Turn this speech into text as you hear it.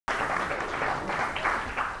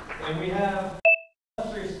And we have a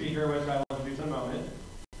illustrative speaker, which I will introduce in a moment.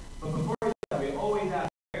 But before we do that, we always ask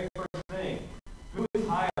the very first thing, who is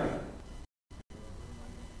hiring?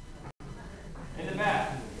 In the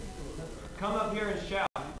back. Come up here and shout.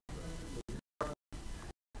 All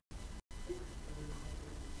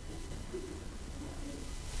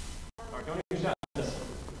right, don't even shout.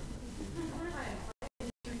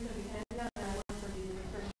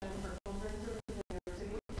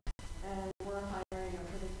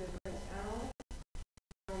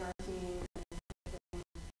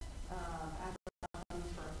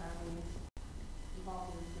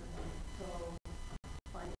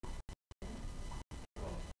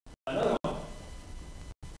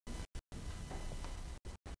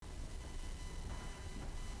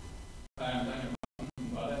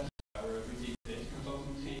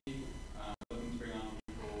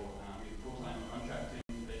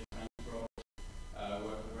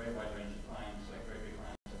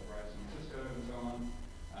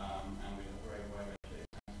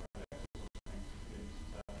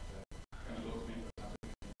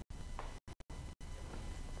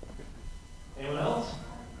 Anyone else?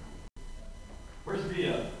 Where's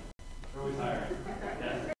Via? We're always hiring.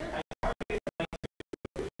 Yes.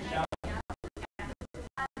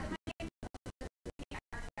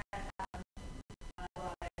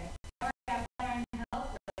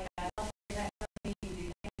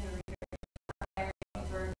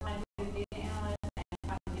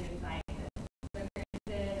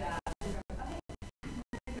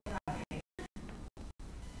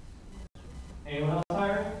 Anyone else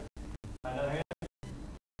hiring? Another hand?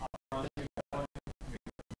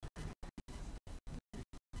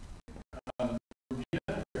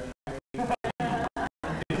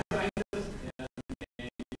 Data scientist and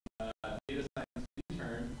a data science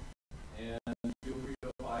intern, and feel free to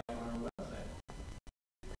apply on our website.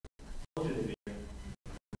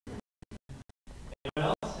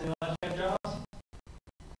 Anyone else? Anyone else have jobs?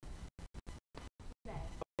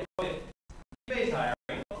 Okay. Base hiring.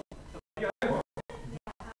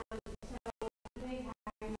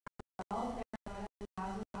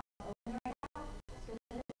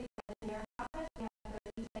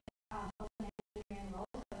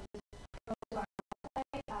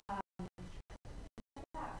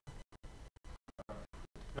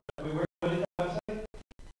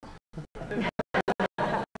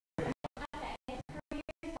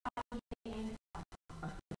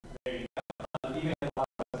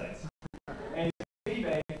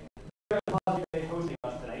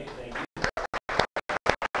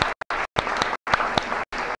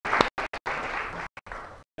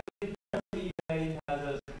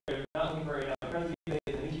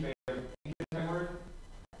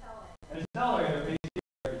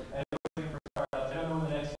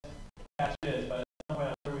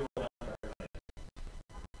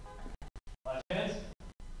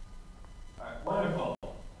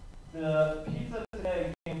 The pizza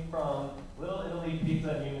today came from Little Italy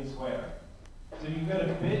Pizza in Union Square. So you can go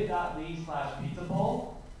to bit.ly/pizza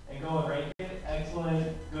poll and go and rank it.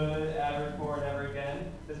 Excellent, good, average, poor, never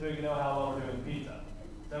again. This way you can know how well we're doing pizza.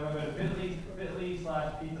 So I'm going to go to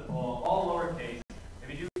bit.ly/pizza poll, all lowercase. If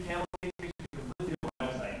you do camel case, you can completely do the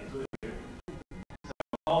website. It's really weird. So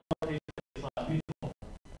all lowercase /pizza poll.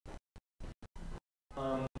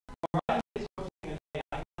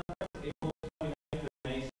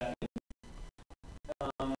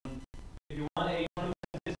 If you want a 20%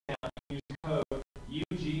 discount, use code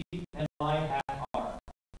UGNYR.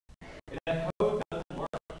 If that code doesn't work,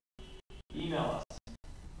 email us.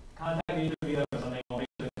 Contact me through Vito or something. We'll make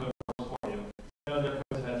sure the code works for you. I know their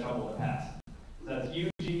codes have had trouble in the past. So that's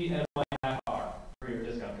UGNYR for your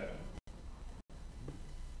discount code.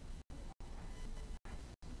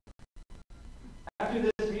 After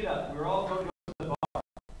this meetup, we're all going to go to the bar.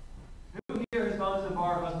 Who here has gone to the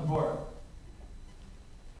bar with us before?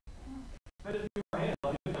 Put a few more hands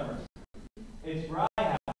on the numbers. It's Rye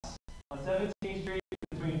House on 17th Street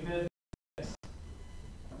between 5th and 6th.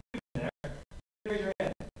 There. Raise your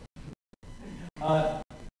hand. As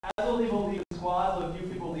will people leave the squad, so a few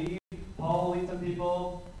people leave. Paul will lead some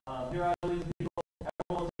people. Here I will lead some people.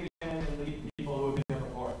 Everyone will take a chance and lead people who have been here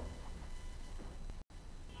before.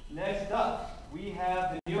 Next up, we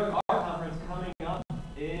have the New York Art Conference coming up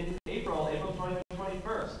in April 20th and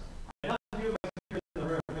 21st. I know a few of my speakers in the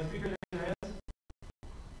room. My speakers raise their hands.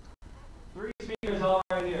 3 speakers all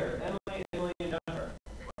right here. Emily, and Jennifer.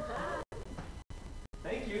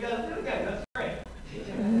 Thank you. That's great.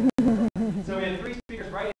 So we have 3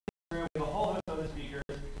 speakers right in the room. We have a whole host of other speakers.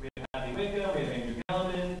 We have Matthew Wickham, we have Andrew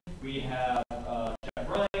Gellman, we have Jeff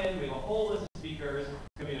Ryan, we have a whole list of speakers.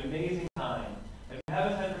 It's going to be an amazing time. If you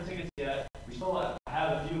haven't signed for tickets yet, we still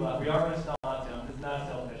have a few left.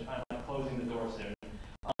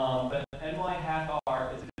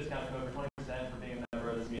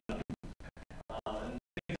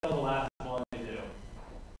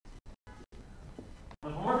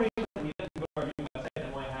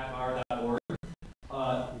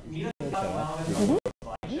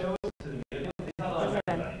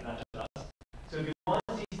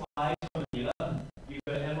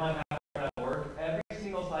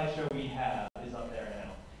 single slideshow we have is up there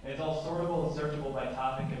now. And it's all sortable and searchable by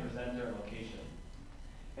topic and presenter and location.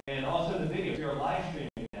 And also the videos. We are live streaming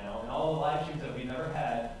now, and all the live streams that we've ever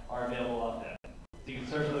had are available up there. So you can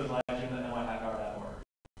search for those live streams at nyhackhour.org.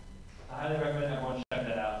 I highly recommend everyone check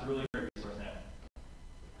that out. It's a really great resource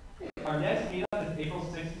now. Our next meetup is April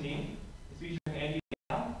 16th. It's featuring Andy.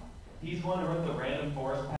 He's the one who wrote the random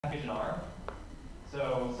forest package in R.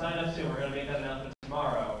 So sign up soon. We're going to make that announcement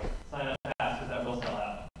tomorrow. Sign up fast because that will sell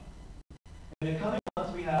out. In the coming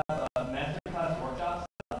months, we have masterclass workshops.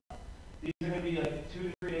 These are going to be like 2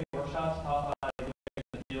 to 3 day workshops taught by the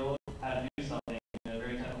field how to do something in a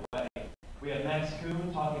very technical way. We have Max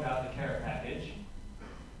Kuhn talking about the carrot package.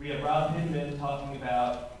 We have Rob Hidman talking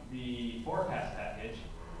about the forecast package.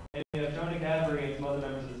 And we have Jonah Gabry and some other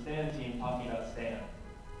members of the STAN team talking about STAN.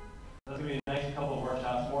 That's going to be a nice couple of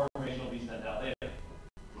workshops. More information will be sent out later.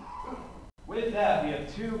 With that, we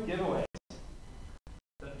have 2 giveaways.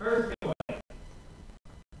 The first giveaway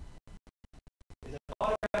is an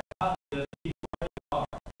autographed copy of the BART.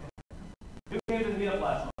 Who came to the meetup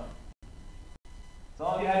last month? So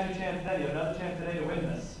all of you had your chance today. You have another chance today to win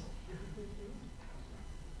this.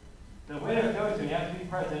 The winner goes to, you have to be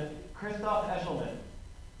present, Christoph Eschelman.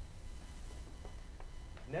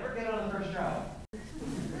 Never get it on the first try.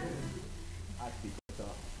 I speak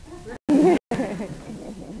Christoph.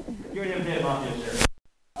 You already have a Data Mafia shirt.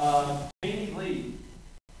 Jamie Lee.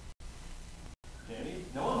 Jamie?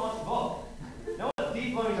 No one wants the book. No one,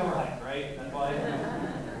 deep learning's overhyped, right? That's why.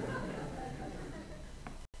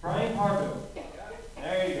 Brian Parbu.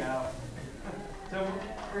 There you go. So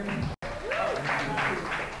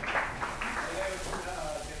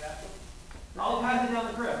I'll pass it down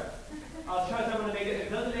the crib. I'll try someone to make it. If it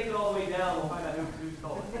doesn't make it all the way down, we'll find out who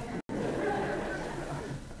stole it.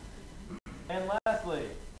 And lastly,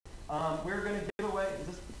 we're going to give away. Is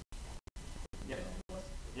this? Yeah.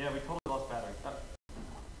 Yeah, we totally lost battery. Oh.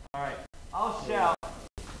 All right. I'll shout.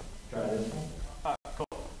 Try this.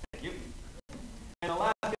 Cool. Thank you. And the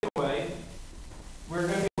last giveaway, we're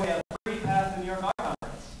going to give away a free pass to the New York Art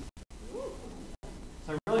Conference.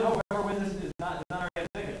 So I really hope whoever wins this is not already a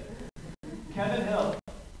ticket. Kevin Hill.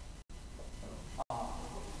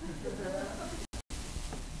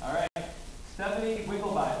 All right. Stephanie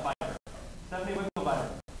Winklebider. Stephanie Winklebider.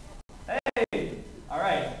 Hey! All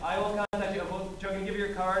right. I will contact you. Joe can give you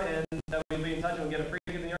your card, and we'll be in touch and we'll get a free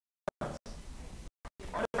ticket to the New York Conference.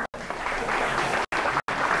 All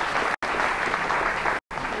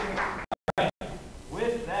right.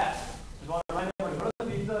 With that, just want to remind everyone to go to the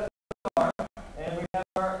pizza bar, and we have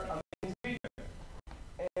our amazing speaker.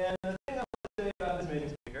 And the thing I want to say about this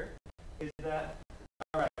amazing speaker is that,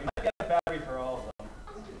 all right, we might get a battery for all of them.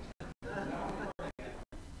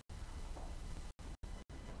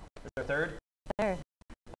 Is there a third? There.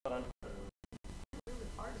 Hold on.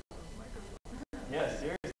 Yeah,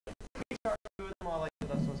 seriously. Can we charge 2 of them while like this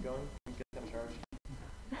one's going? We get them charged.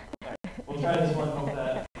 All right. We'll try this one. Hope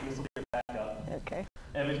that this will be your backup. Okay.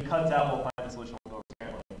 And if it cuts out, we'll find a solution. We'll go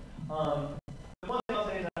experiment. The one thing I'll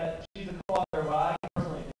say is that she's a co-author of what I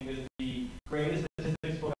personally think is the greatest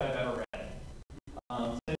statistics book I've ever read.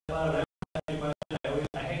 Since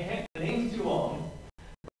I hate the name's too long,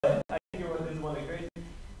 but I think this is one of the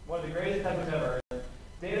greatest textbooks ever.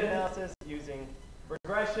 Data analysis using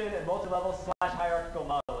regression and multi-level / hierarchical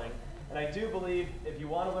modeling. And I do believe if you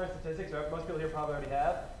want to learn statistics, or most people here probably already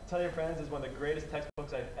have, Tell Your Friends is one of the greatest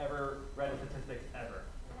textbooks I've ever read in statistics ever.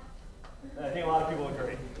 And I think a lot of people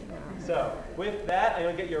agree. So with that, I'm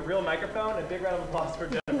going to get you a real microphone, and a big round of applause for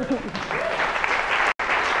Jennifer.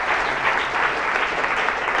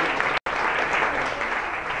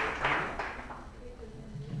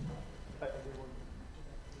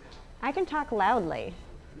 I can talk loudly.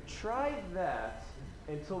 Try that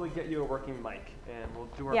until we get you a working mic, and we'll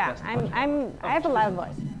do our best. Yeah, I have a loud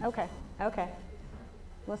voice. Okay, okay.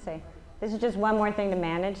 We'll see. This is just one more thing to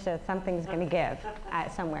manage, so something's going to give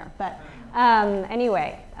somewhere. But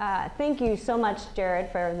anyway, thank you so much,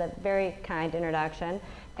 Jared, for the very kind introduction,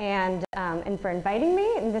 and for inviting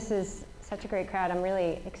me. And this is such a great crowd. I'm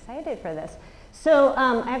really excited for this. So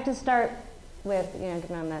I have to start with, given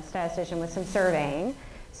I'm a statistician, with some surveying.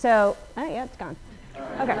 So, oh yeah, it's gone.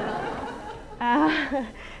 Okay. Try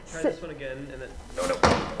this one again, and then no.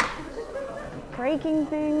 Breaking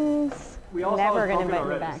things. We all Never going to invite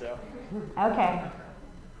me back. So. Okay.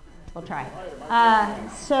 We'll try.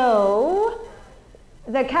 So,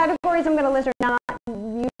 the categories I'm going to list are not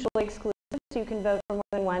mutually exclusive, so you can vote for more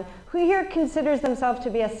than one. Who here considers themselves to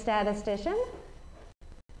be a statistician?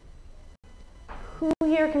 Who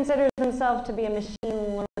here considers themselves to be a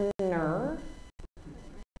machine learner?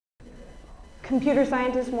 Computer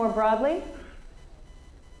scientists more broadly?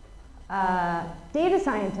 Data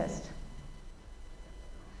scientist.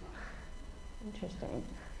 Interesting.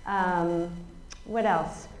 What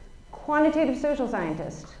else? Quantitative social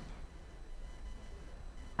scientist.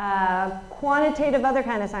 Quantitative other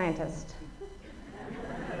kind of scientist.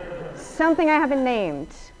 Something I haven't named.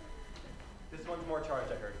 This one's more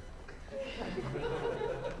charged, I heard.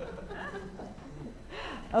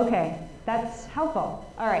 Okay, that's helpful.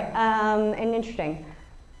 All right, and interesting.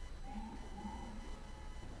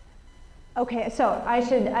 Okay, so I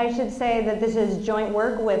should say that this is joint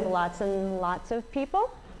work with lots and lots of people.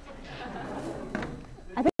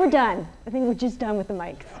 I think we're done. I think we're just done with the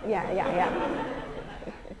mics. Yeah.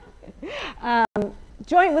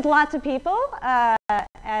 Joint with lots of people,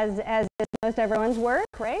 as is most everyone's work,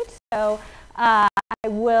 right? So I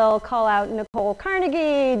will call out Nicole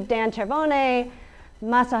Carnegie, Dan Cervone,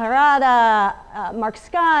 Masa Harada, Mark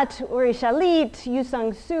Scott, Uri Shalit,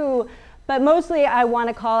 Yu-Sung Su, but mostly I want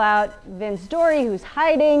to call out Vince Dory, who's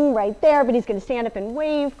hiding right there, but he's going to stand up and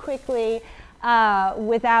wave quickly.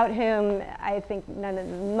 Without him, I think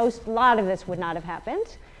a lot of this would not have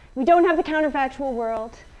happened. We don't have the counterfactual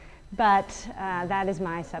world, but that is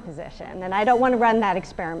my supposition, and I don't want to run that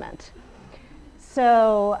experiment.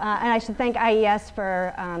 So, and I should thank IES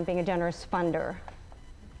for being a generous funder.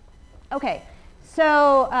 Okay,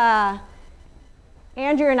 so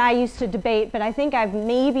Andrew and I used to debate, but I think I've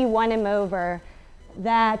maybe won him over,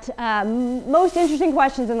 that most interesting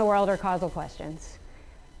questions in the world are causal questions.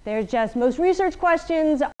 They're just, most research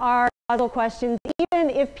questions are causal questions, even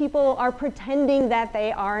if people are pretending that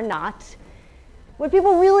they are not. What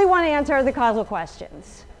people really want to answer are the causal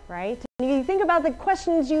questions, right? And you think about the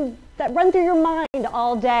questions that run through your mind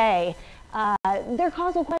all day. They're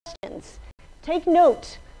causal questions. Take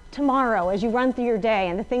note tomorrow as you run through your day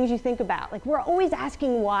and the things you think about. Like, we're always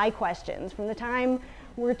asking why questions from the time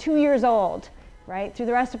we're 2 years old, right, through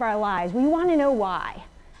the rest of our lives. We want to know why.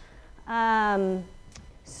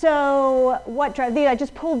 So what drives these? I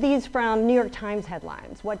just pulled these from New York Times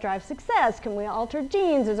headlines. What drives success? Can we alter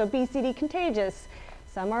genes? Is obesity contagious?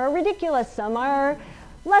 Some are ridiculous, some are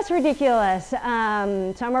less ridiculous,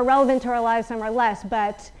 some are relevant to our lives, some are less,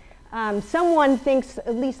 but someone thinks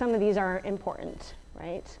at least some of these are important,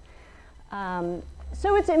 right?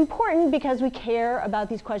 So it's important because we care about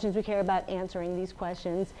these questions, we care about answering these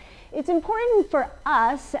questions. It's important for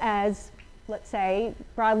us as, let's say,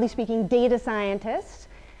 broadly speaking, data scientists,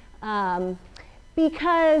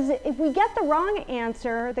 because if we get the wrong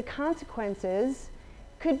answer, the consequences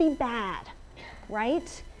could be bad,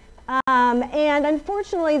 right? And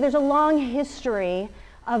unfortunately, there's a long history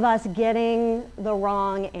of us getting the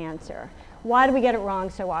wrong answer. Why do we get it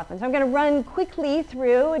wrong so often? So I'm going to run quickly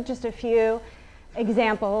through just a few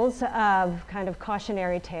examples of kind of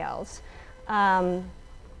cautionary tales. So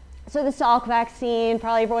the Salk vaccine,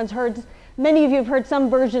 probably everyone's heard, many of you have heard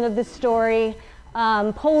some version of this story.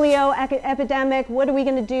 Polio epidemic, what are we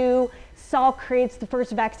going to do? Salk creates the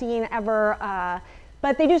first vaccine ever,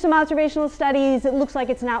 but they do some observational studies. It looks like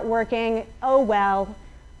it's not working. Oh well,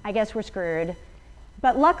 I guess we're screwed.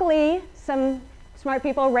 But luckily, some smart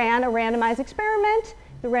people ran a randomized experiment.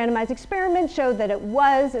 The randomized experiment showed that it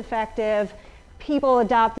was effective. People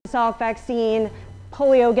adopt the Salk vaccine.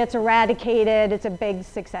 Polio gets eradicated. It's a big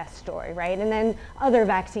success story, right? And then other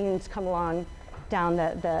vaccines come along down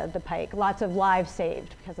the pike. Lots of lives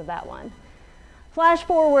saved because of that one. Flash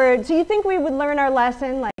forward, so you think we would learn our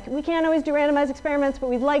lesson, like we can't always do randomized experiments, but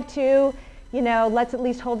we'd like to, you know, let's at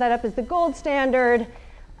least hold that up as the gold standard.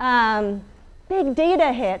 Big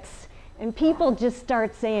data hits and people just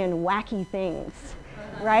start saying wacky things,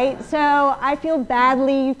 right? So I feel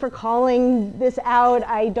badly for calling this out.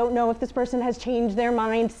 I don't know if this person has changed their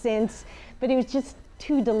mind since, but it was just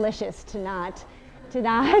too delicious to not put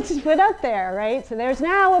out there, right? So there's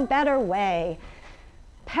now a better way.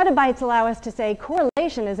 Petabytes allow us to say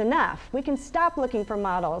correlation is enough. We can stop looking for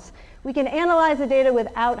models. We can analyze the data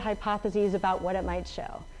without hypotheses about what it might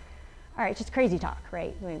show. All right, just crazy talk,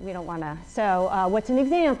 right? We don't want to. So what's an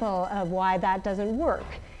example of why that doesn't work?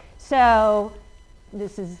 So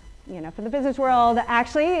this is, you know, for the business world,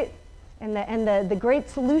 actually, and the great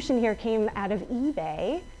solution here came out of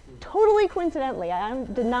eBay. Totally coincidentally, I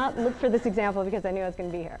did not look for this example because I knew I was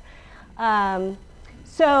going to be here.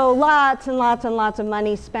 So lots and lots and lots of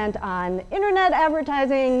money spent on internet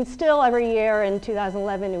advertising. Still every year in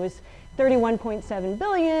 2011 it was 31.7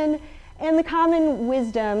 billion. And the common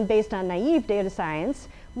wisdom based on naive data science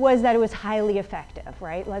was that it was highly effective,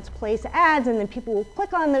 right? Let's place ads and then people will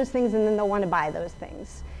click on those things and then they'll want to buy those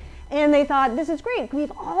things. And they thought, this is great, we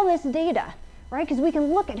have all this data, right? Because we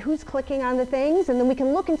can look at who's clicking on the things and then we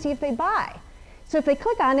can look and see if they buy. So if they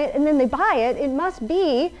click on it and then they buy it, it must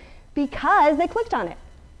be because they clicked on it.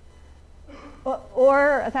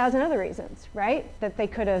 Or 1,000 other reasons, right? That they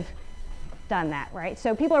could have done that, right?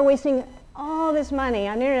 So people are wasting all this money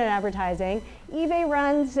on internet advertising. eBay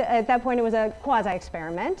runs, at that point it was a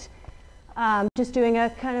quasi-experiment, just doing a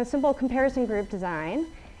kind of simple comparison group design,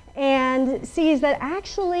 and sees that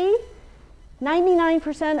actually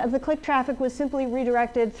 99% of the click traffic was simply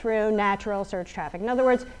redirected through natural search traffic. In other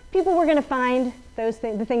words, people were going to find the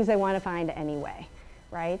things they want to find anyway,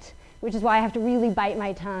 right? Which is why I have to really bite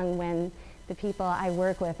my tongue when the people I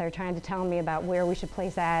work with are trying to tell me about where we should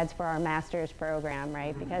place ads for our master's program,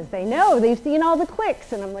 right? Because they know, they've seen all the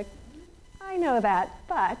clicks, and I'm like, I know that,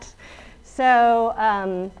 but.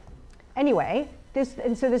 So anyway, this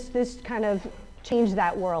kind of changed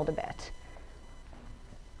that world a bit.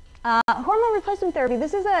 Hormone replacement therapy,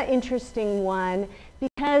 this is an interesting one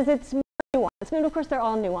because it's more nuanced. And of course, they're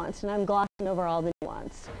all nuanced, and I'm glossing over all the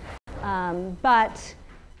nuance. But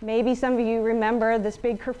maybe some of you remember this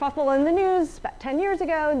big kerfuffle in the news about 10 years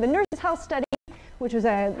ago, the Nurses' Health Study, which was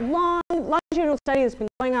a longitudinal study that's been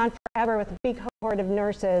going on forever with a big cohort of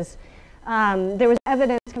nurses. There was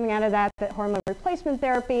evidence coming out of that hormone replacement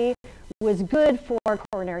therapy was good for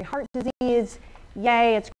coronary heart disease.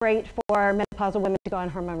 Yay, it's great for menopausal women to go on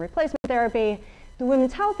hormone replacement therapy. The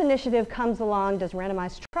Women's Health Initiative comes along, does a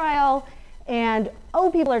randomized trial, and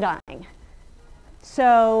people are dying.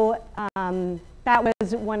 So that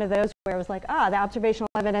was one of those where it was like, the observational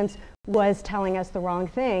evidence was telling us the wrong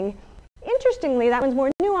thing. Interestingly, that one's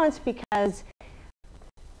more nuanced because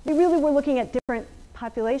we really were looking at different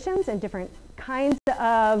populations and different kinds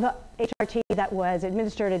of HRT that was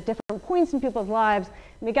administered at different points in people's lives.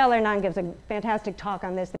 Miguel Hernan gives a fantastic talk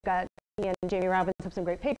on this. They've got, he and Jamie Robbins have some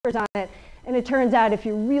great papers on it. And it turns out if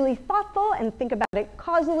you're really thoughtful and think about it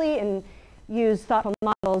causally and use thoughtful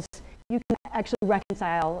models, you can actually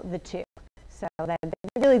reconcile the two. So that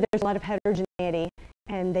really there's a lot of heterogeneity,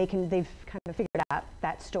 and they've kind of figured out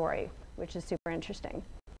that story, which is super interesting.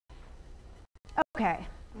 Okay,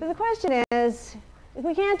 so the question is, if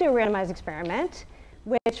we can't do a randomized experiment,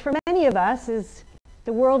 which for many of us is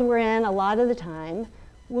the world we're in a lot of the time,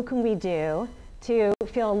 what can we do to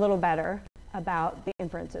feel a little better about the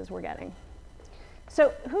inferences we're getting?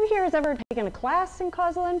 So who here has ever taken a class in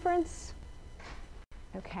causal inference?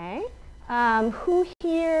 Okay. Who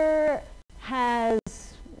here has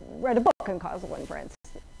read a book on causal inference?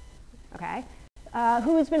 Okay.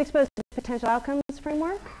 Who has been exposed to the potential outcomes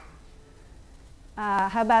framework?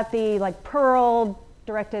 How about the Pearl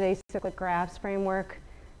directed acyclic graphs framework?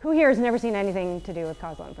 Who here has never seen anything to do with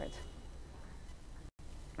causal inference?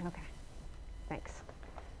 Okay, thanks.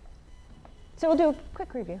 So we'll do a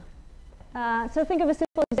quick review. So think of a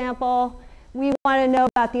simple example. We want to know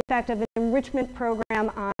about the effect of an enrichment program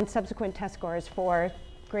on subsequent test scores for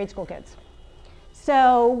grade school kids.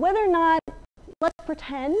 So whether or not, let's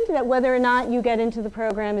pretend that whether or not you get into the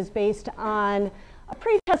program is based on a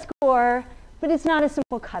pre-test score, but it's not a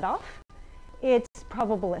simple cutoff. It's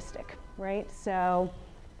probabilistic, right? So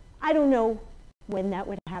I don't know when that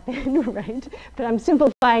would happen, right? But I'm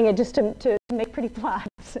simplifying it just to make pretty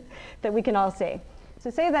plots that we can all see. So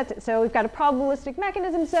say that, so we've got a probabilistic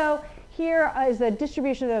mechanism. So here is the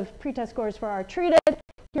distribution of pre-test scores for our treated.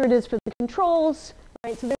 Here it is for the controls,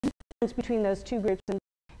 right? So there's a difference between those two groups in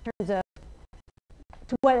terms of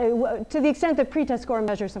to the extent that pre-test score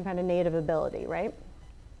measures some kind of native ability, right?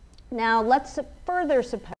 Now let's further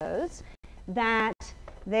suppose that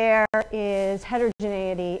there is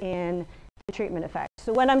heterogeneity in the treatment effect.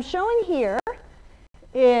 So what I'm showing here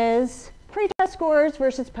is pre-test scores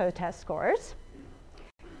versus post-test scores.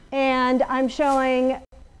 And I'm showing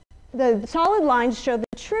the solid lines show the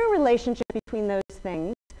true relationship between those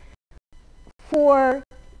things. For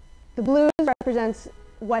the blues represents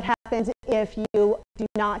what happens if you do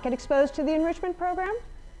not get exposed to the enrichment program.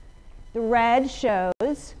 The red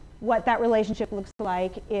shows what that relationship looks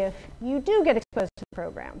like if you do get exposed to the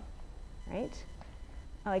program, right?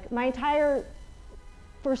 Like my entire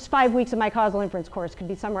first 5 weeks of my causal inference course could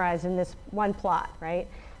be summarized in this one plot, right?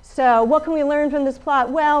 So what can we learn from this plot?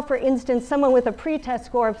 Well, for instance, someone with a pre-test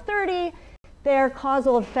score of 30, their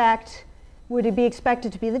causal effect would be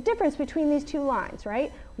expected to be the difference between these two lines,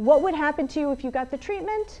 right? What would happen to you if you got the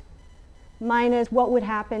treatment minus what would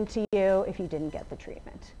happen to you if you didn't get the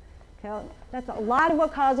treatment. Okay, that's a lot of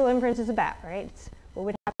what causal inference is about, right? It's what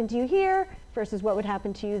would happen to you here versus what would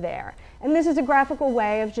happen to you there. And this is a graphical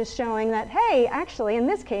way of just showing that, hey, actually, in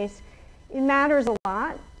this case, it matters a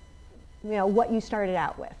lot, you know, what you started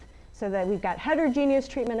out with. So that we've got heterogeneous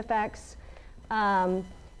treatment effects, and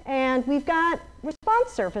we've got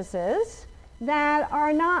response surfaces that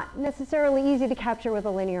are not necessarily easy to capture with a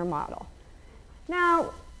linear model.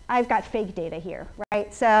 Now, I've got fake data here,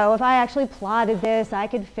 right? So if I actually plotted this, I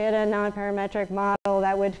could fit a non-parametric model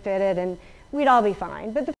that would fit it, and we'd all be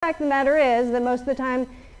fine. But the fact of the matter is that most of the time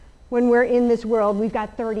when we're in this world, we've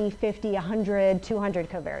got 30, 50, 100, 200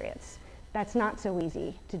 covariates. That's not so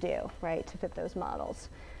easy to do, right, to fit those models.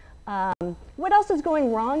 What else is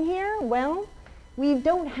going wrong here? Well, we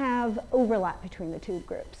don't have overlap between the two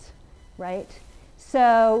groups, right?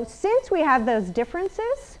 So since we have those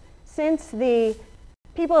differences, since the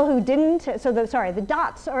people who didn't, so the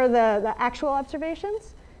dots are the actual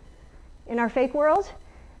observations in our fake world.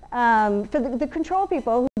 For the control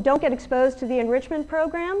people who don't get exposed to the enrichment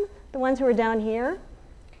program, the ones who are down here,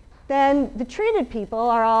 then the treated people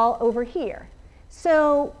are all over here.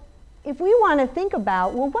 So if we want to think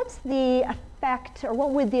about, well, what's the effect, or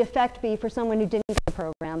what would the effect be for someone who didn't get the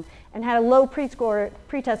program and had a low pretest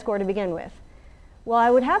score to begin with? Well, I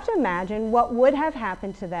would have to imagine what would have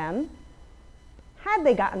happened to them had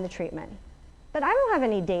they gotten the treatment. But I don't have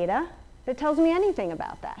any data that tells me anything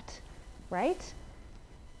about that, right?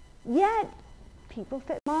 Yet, people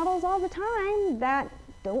fit models all the time that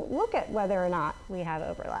don't look at whether or not we have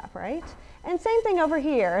overlap, right? And same thing over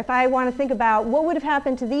here. If I want to think about what would have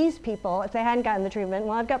happened to these people if they hadn't gotten the treatment,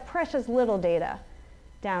 well, I've got precious little data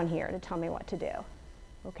down here to tell me what to do,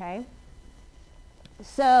 okay?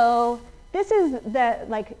 So this is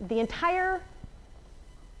the entire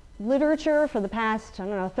literature for the past, I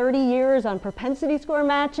don't know, 30 years on propensity score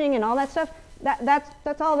matching and all that stuff.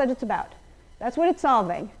 That's all that it's about. That's what it's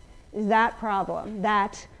solving, is that problem,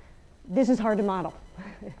 that this is hard to model.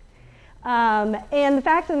 And the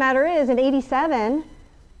fact of the matter is, in 87,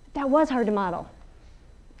 that was hard to model.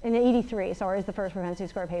 In 83, sorry, is the first propensity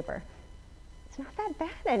score paper. It's not that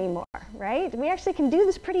bad anymore, right? We actually can do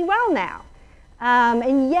this pretty well now.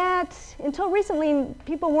 And yet, until recently,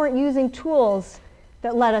 people weren't using tools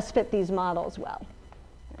that let us fit these models well.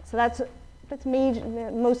 So that's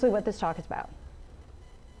mostly what this talk is about.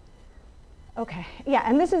 Okay, yeah,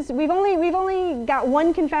 and this is, we've only got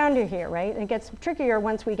one confounder here, right? It gets trickier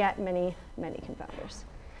once we get many confounders.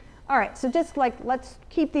 All right, so just let's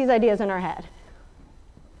keep these ideas in our head.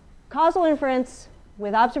 Causal inference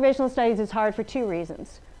with observational studies is hard for two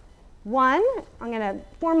reasons. One, I'm going to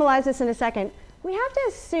formalize this in a second. We have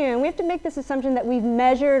to make this assumption that we've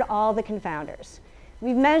measured all the confounders.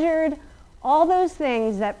 We've measured all those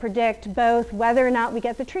things that predict both whether or not we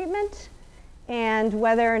get the treatment and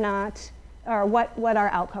whether or not, or what our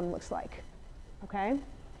outcome looks like, okay?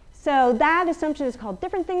 So that assumption is called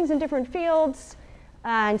different things in different fields.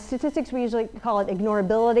 In statistics, we usually call it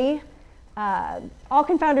ignorability. All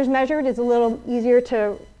confounders measured is a little easier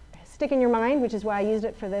to stick in your mind, which is why I used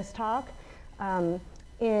it for this talk. In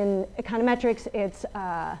econometrics, it's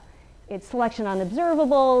selection on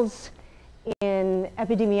observables. In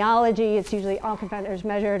epidemiology, it's usually all confounders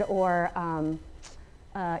measured, or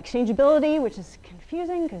exchangeability, which is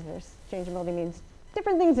confusing because exchangeability means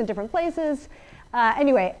different things in different places.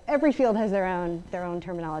 Anyway, every field has their own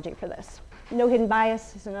terminology for this. No hidden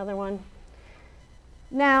bias is another one.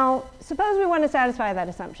 Now, suppose we want to satisfy that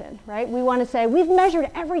assumption, right? We want to say, we've measured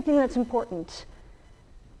everything that's important.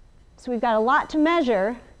 So we've got a lot to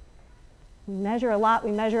measure. We measure a lot,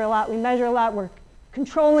 we measure a lot, we measure a lot. We're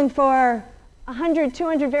controlling for 100,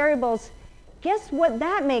 200 variables. Guess what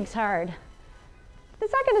that makes hard? The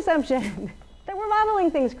second assumption, that we're modeling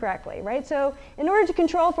things correctly, right? So in order to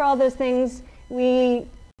control for all those things,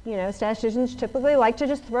 statisticians typically like to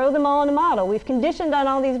just throw them all in a model. We've conditioned on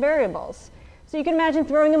all these variables. So you can imagine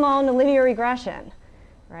throwing them all in a linear regression,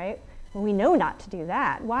 right? Well, we know not to do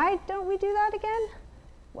that. Why don't we do that again?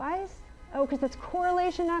 Why? Because that's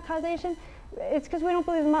correlation, not causation. It's because we don't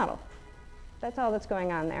believe the model. That's all that's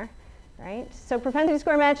going on there, right? So propensity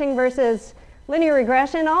score matching versus linear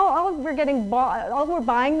regression, all we're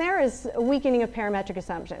buying there is a weakening of parametric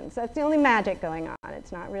assumptions. That's the only magic going on.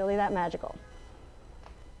 It's not really that magical.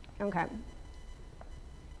 Okay.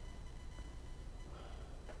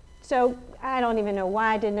 So I don't even know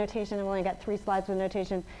why I did notation. I've only got 3 slides with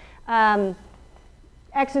notation.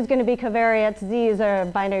 X is going to be covariates. Z is a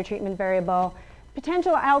binary treatment variable.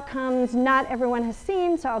 Potential outcomes, not everyone has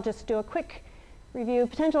seen, so I'll just do a quick review.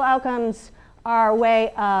 Potential outcomes are a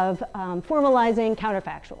way of formalizing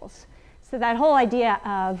counterfactuals. So that whole idea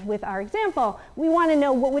of, with our example, we want to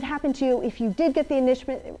know what would happen to you if you did get the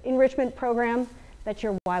enrichment program, that's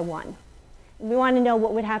your Y1. We want to know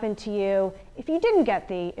what would happen to you if you didn't get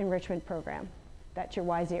the enrichment program, that's your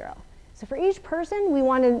Y0. So for each person, we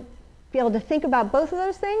want to be able to think about both of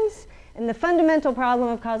those things. And the fundamental problem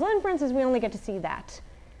of causal inference is we only get to see that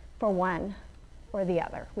for one or the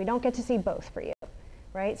other. We don't get to see both for you.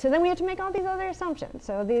 right? So then we have to make all these other assumptions.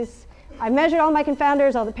 So these, I measured all my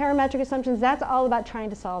confounders, all the parametric assumptions. That's all about trying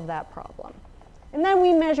to solve that problem. And then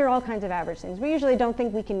we measure all kinds of average things. We usually don't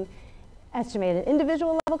think we can estimate an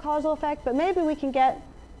individual level causal effect, but maybe we can get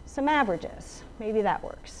some averages. Maybe that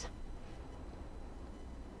works.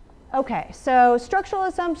 Okay, so structural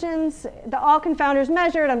assumptions, the all confounders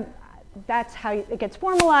measured, that's how it gets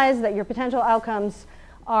formalized, that your potential outcomes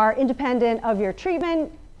are independent of your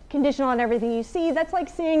treatment, conditional on everything you see. That's like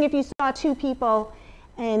saying if you saw two people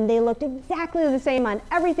and they looked exactly the same on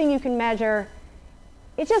everything you can measure,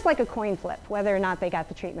 it's just like a coin flip, whether or not they got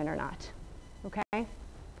the treatment or not, okay?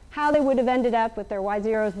 How they would have ended up with their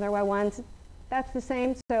y0s and their y1s, that's the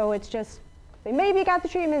same. So it's just, they maybe got the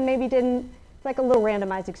treatment, maybe didn't. It's like a little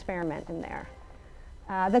randomized experiment in there.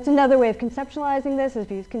 That's another way of conceptualizing this.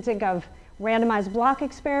 If you can think of randomized block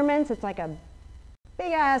experiments, it's like a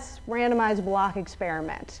big-ass randomized block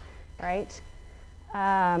experiment, right?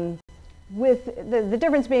 With the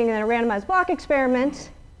difference being in a randomized block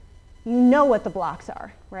experiment, you know what the blocks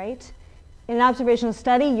are, right? In an observational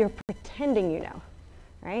study, you're pretending you know,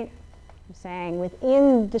 right? I'm saying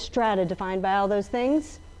within the strata defined by all those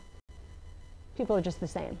things, people are just the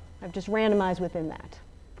same. I've just randomized within that.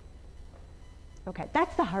 Okay,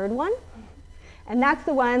 that's the hard one. And that's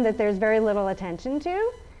the one that there's very little attention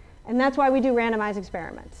to. And that's why we do randomized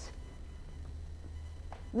experiments.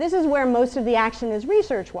 This is where most of the action is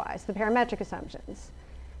research-wise, the parametric assumptions,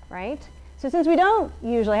 right? So since we don't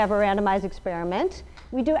usually have a randomized experiment,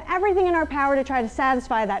 we do everything in our power to try to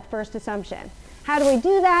satisfy that first assumption. How do we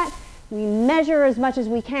do that? We measure as much as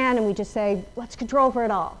we can, and we just say, let's control for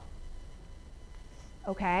it all.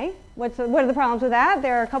 Okay, what are the problems with that?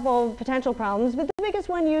 There are a couple potential problems, but the biggest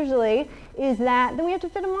one usually is that then we have to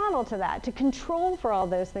fit a model to that. To control for all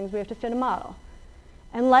those things, we have to fit a model.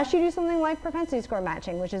 Unless you do something like propensity score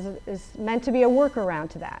matching, which is meant to be a workaround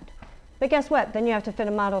to that. But guess what? Then you have to fit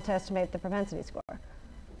a model to estimate the propensity score,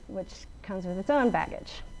 which comes with its own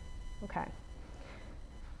baggage. Okay.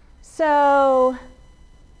 So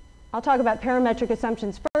I'll talk about parametric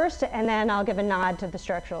assumptions first, and then I'll give a nod to the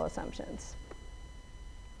structural assumptions.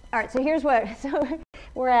 All right, so here's what, so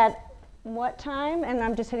we're at what time? And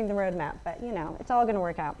I'm just hitting the roadmap, but you know, it's all going to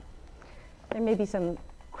work out. There may be some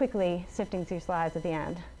quickly sifting through slides at the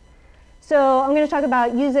end. So I'm going to talk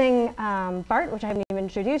about using BART, which I haven't even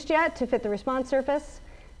introduced yet, to fit the response surface.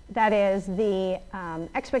 That is the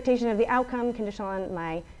expectation of the outcome conditional on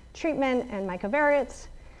my treatment and my covariates.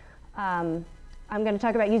 I'm going to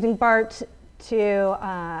talk about using BART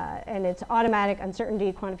and its automatic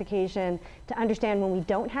uncertainty quantification to understand when we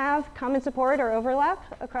don't have common support or overlap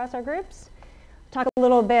across our groups. Talk a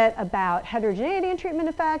little bit about heterogeneity in treatment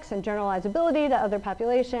effects and generalizability to other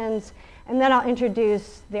populations. And then I'll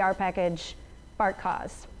introduce the R package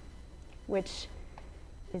bartCause, which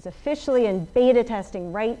is officially in beta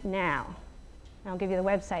testing right now. I'll give you the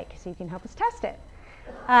website so you can help us test it.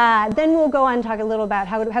 Then we'll go on and talk a little about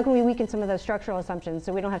how can we weaken some of those structural assumptions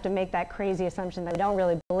so we don't have to make that crazy assumption that we don't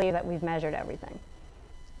really believe that we've measured everything.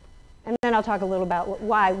 And then I'll talk a little about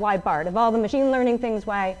why BART. Of all the machine learning things,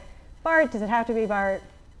 why BART? Does it have to be BART?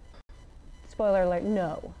 Spoiler alert,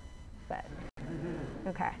 no. But,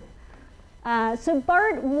 okay. So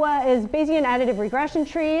BART is Bayesian Additive Regression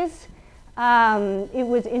Trees. It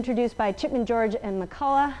was introduced by Chipman, George, and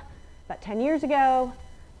McCullough about 10 years ago.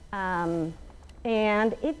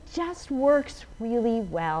 And it just works really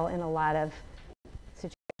well in a lot of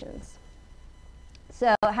situations.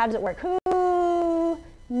 So how does it work? Who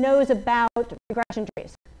knows about regression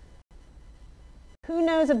trees? Who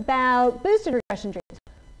knows about boosted regression trees?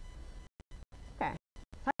 Okay,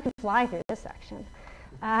 I can fly through this section.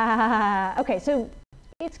 Okay, so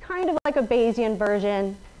it's kind of like a Bayesian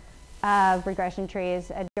version of regression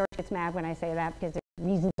trees. George gets mad when I say that because there's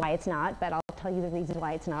reasons why it's not, but I'll tell you the reasons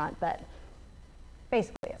why it's not. But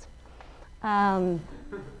basically, it's.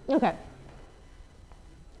 Okay.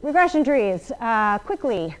 Regression trees,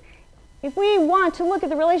 quickly. If we want to look at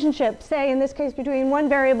the relationship, say in this case between one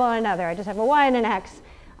variable and another, I just have a y and an x,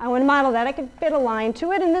 I want to model that, I could fit a line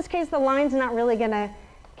to it. In this case, the line's not really going to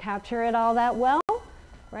capture it all that well,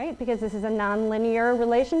 right? Because this is a nonlinear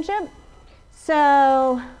relationship.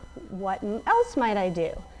 So what else might I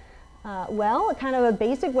do? Well, kind of a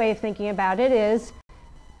basic way of thinking about it is,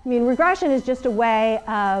 I mean, regression is just a way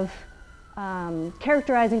of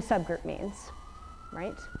characterizing subgroup means,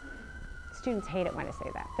 right? Students hate it when I say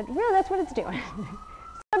that, but really that's what it's doing.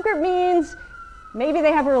 Subgroup means maybe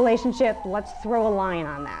they have a relationship, let's throw a line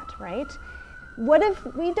on that, right? What if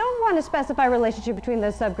we don't want to specify a relationship between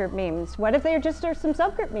those subgroup means? What if there just are some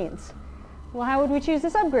subgroup means? Well, how would we choose the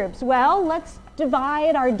subgroups? Well, let's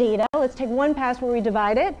divide our data. Let's take one pass where we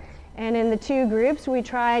divide it. And in the two groups, we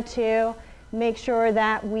try to make sure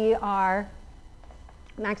that we are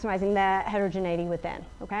maximizing the heterogeneity within,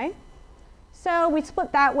 okay? So we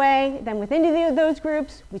split that way. Then within those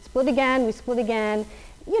groups, we split again, we split again.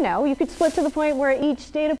 You know, you could split to the point where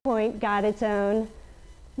each data point got its own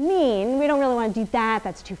mean. We don't really want to do that.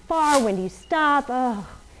 That's too far. When do you stop? Oh,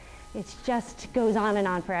 it just goes on and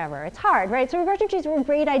on forever. It's hard, right? So regression trees were a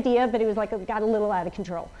great idea, but it was like it got a little out of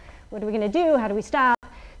control. What are we going to do? How do we stop?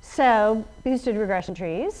 So boosted regression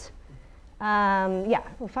trees. Yeah,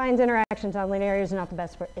 finds interactions on linear areas are not the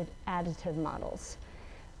best for additive models.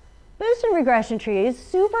 Boosted regression trees,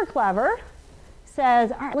 super clever,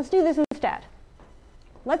 says, all right, let's do this instead.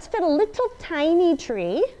 Let's fit a little tiny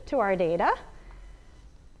tree to our data.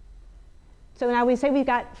 So now we say we've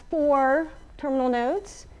got 4 terminal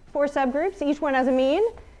nodes, 4 subgroups, each one has a mean.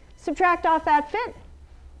 Subtract off that fit.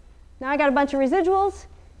 Now I got a bunch of residuals.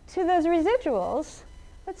 To those residuals,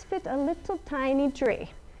 let's fit a little tiny tree.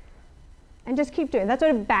 And just keep doing it. That's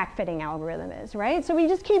what a backfitting algorithm is, right? So we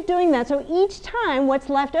just keep doing that. So each time what's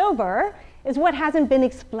left over is what hasn't been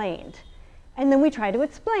explained. And then we try to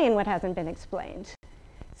explain what hasn't been explained.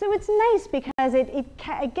 So it's nice because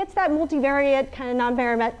it gets that multivariate kind of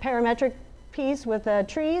non-parametric piece with the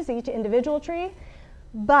trees, each individual tree,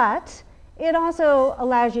 but it also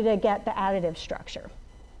allows you to get the additive structure,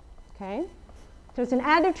 okay? So it's an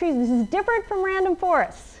additive tree. This is different from random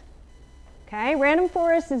forests, okay? Random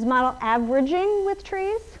forests is model averaging with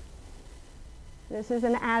trees. This is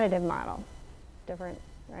an additive model, different,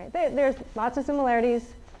 right? There's lots of similarities,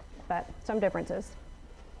 but some differences.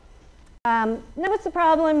 Now what's the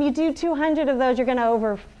problem? You do 200 of those, you're going to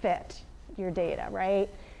overfit your data, right?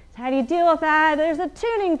 So how do you deal with that? There's a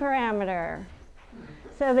tuning parameter.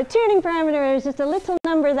 So the tuning parameter is just a little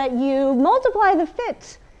number that you multiply the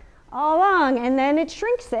fit all along, and then it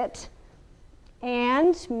shrinks it.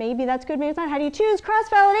 And maybe that's good, maybe it's not. How do you choose?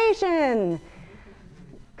 Cross-validation.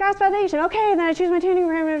 Cross-validation. Okay, then I choose my tuning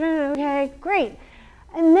parameter. Okay, great.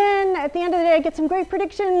 And then at the end of the day, I get some great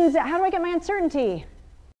predictions. How do I get my uncertainty?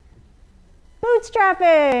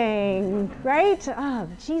 Bootstrapping, right? Oh,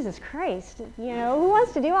 Jesus Christ. You know, who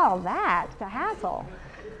wants to do all that? It's a hassle.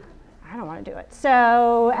 I don't want to do it.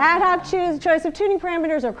 So ad hoc choice of tuning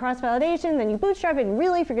parameters or cross-validation, then you bootstrap it. And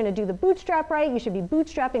really, if you're going to do the bootstrap right, you should be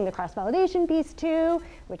bootstrapping the cross-validation piece too,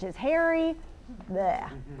 which is hairy.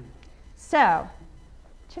 Blech. So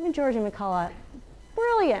Chip and George and McCullough,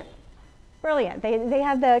 brilliant, brilliant. They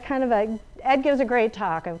have the kind of Ed gives a great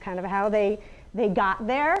talk of kind of how they got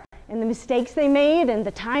there and the mistakes they made and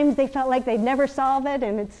the times they felt like they'd never solve it,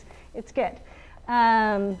 and it's good.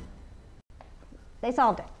 They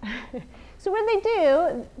solved it. So what they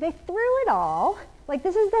do, they threw it all. Like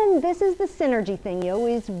this is the synergy thing you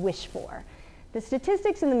always wish for. The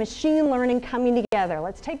statistics and the machine learning coming together.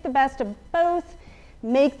 Let's take the best of both,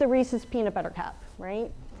 make the Reese's peanut butter cup,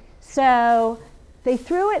 right? So they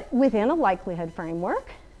threw it within a likelihood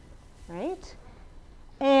framework, right?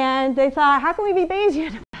 And they thought, how can we be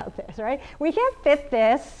Bayesian about this, right? We can't fit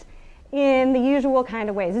this in the usual kind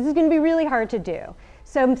of ways. This is going to be really hard to do.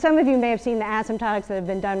 So some of you may have seen the asymptotics that have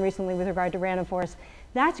been done recently with regard to random forests.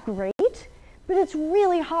 That's great, but it's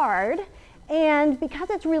really hard. And because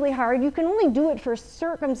it's really hard, you can only do it for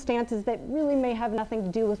circumstances that really may have nothing to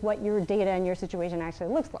do with what your data and your situation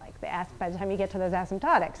actually looks like by the time you get to those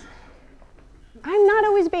asymptotics. I'm not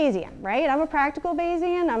always Bayesian, right? I'm a practical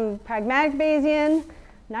Bayesian. I'm a pragmatic Bayesian,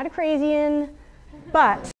 not a crazian.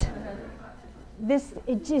 But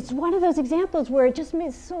it's one of those examples where it just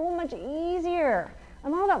makes it so much easier.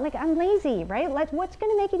 I'm all about, like, I'm lazy, right? Like, what's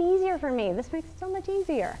going to make it easier for me? This makes it so much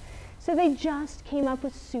easier. So they just came up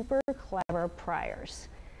with super clever priors.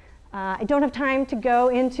 I don't have time to go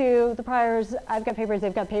into the priors. I've got papers,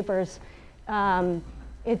 they've got papers. And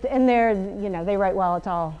they're, you know, they write well. It's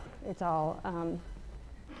all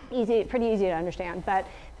easy, pretty easy to understand. But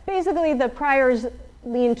basically, the priors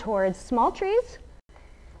lean towards small trees.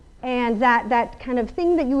 And that kind of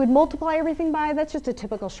thing that you would multiply everything by, that's just a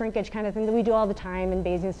typical shrinkage kind of thing that we do all the time in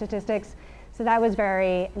Bayesian statistics. So that was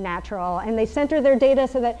very natural. And they center their data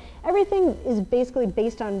so that everything is basically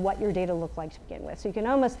based on what your data look like to begin with. So you can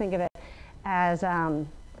almost think of it as an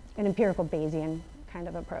empirical Bayesian kind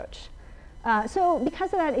of approach. So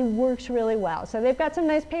because of that, it works really well. So they've got some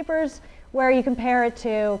nice papers where you compare it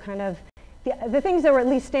to kind of the things that were at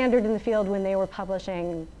least standard in the field when they were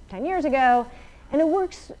publishing 10 years ago. And it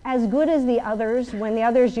works as good as the others when the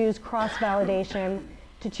others use cross-validation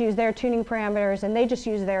to choose their tuning parameters, and they just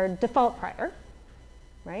use their default prior,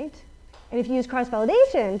 right? And if you use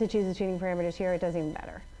cross-validation to choose the tuning parameters here, it does even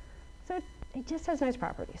better. So It just has nice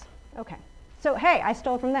properties. Okay. So hey, I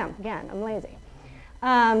stole from them. Again, I'm lazy.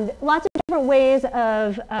 Lots of different ways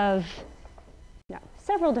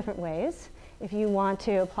several different ways if you want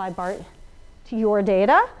to apply BART to your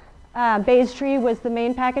data. Bayes tree was the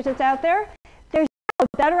main package that's out there. There's a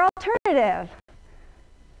better alternative.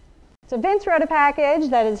 So Vince wrote a package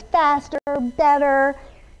that is faster, better.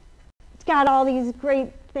 It's got all these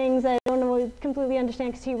great things that I don't completely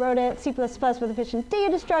understand because he wrote it. C++ with efficient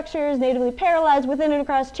data structures, natively parallelized within and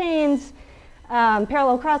across chains,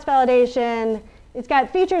 parallel cross-validation. It's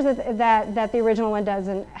got features that the original one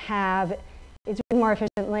doesn't have. It's written more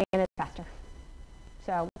efficiently and it's faster.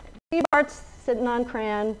 So BART's sitting on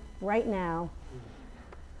CRAN right now.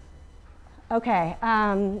 Okay,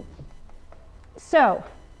 so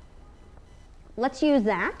let's use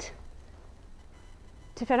that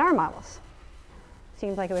to fit our models.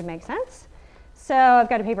 Seems like it would make sense. So I've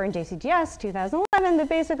got a paper in JCGS 2011 that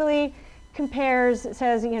basically compares,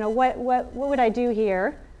 says, you know, what would I do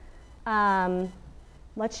here?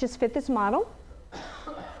 Let's just fit this model.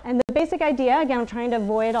 And the basic idea, again, I'm trying to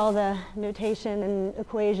avoid all the notation and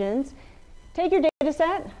equations. Take your data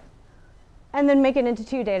set and then make it into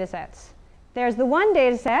two data sets. There's the one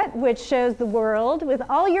data set, which shows the world with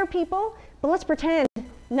all your people, but let's pretend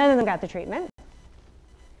none of them got the treatment.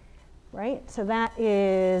 Right? So that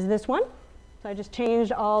is this one. So I just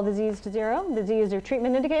changed all the z's to 0. The z is your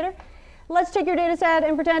treatment indicator. Let's take your data set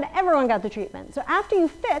and pretend everyone got the treatment. So after you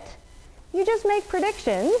fit, you just make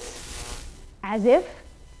predictions as if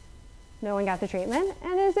no one got the treatment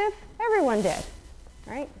and as if everyone did.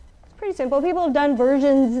 Right? It's pretty simple. People have done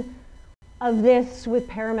versions of this with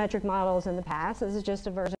parametric models in the past. This is just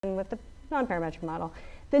a version with the non-parametric model.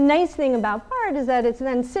 The nice thing about BART is that it's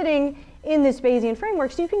then sitting in this Bayesian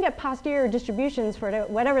framework, so you can get posterior distributions for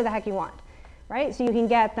whatever the heck you want, right? So you can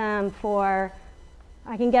get them for,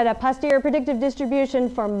 I can get a posterior predictive distribution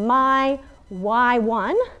for my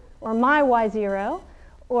y1 or my y0,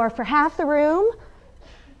 or for half the room,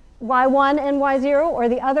 y1 and y0, or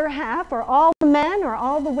the other half, or all the men or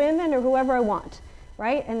all the women or whoever I want,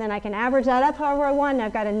 right? And then I can average that up however I want, and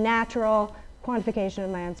I've got a natural quantification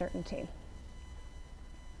of my uncertainty.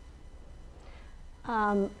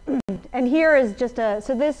 And here is just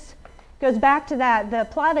so this goes back to the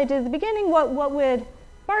plot I did at the beginning. What would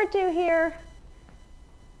BART do here?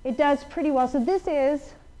 It does pretty well. So this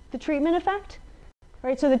is the treatment effect,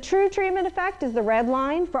 right? So the true treatment effect is the red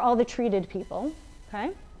line for all the treated people,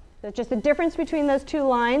 okay? That's just the difference between those two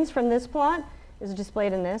lines from this plot is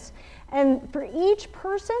displayed in this. And for each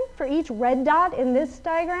person, for each red dot in this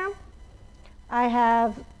diagram, I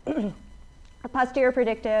have a posterior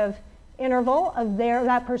predictive interval of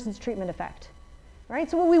that person's treatment effect. Right?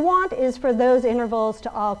 So what we want is for those intervals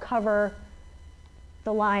to all cover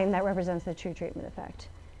the line that represents the true treatment effect.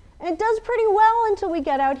 And it does pretty well until we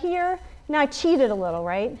get out here. Now I cheated a little,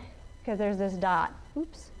 right? Because there's this dot.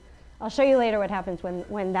 Oops. I'll show you later what happens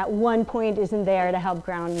when that one point isn't there to help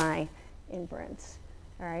ground my inference.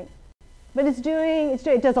 All right? But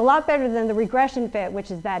it does a lot better than the regression fit,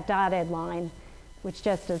 which is that dotted line, which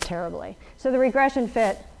just does terribly. So the regression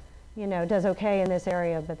fit, you know, does okay in this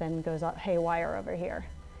area, but then goes haywire over here.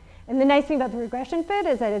 And the nice thing about the regression fit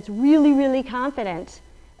is that it's really, really confident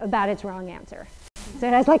about its wrong answer. So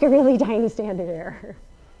it has like a really tiny standard error.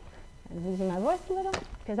 I'm losing my voice a little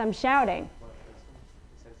because I'm shouting.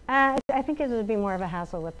 I think it would be more of a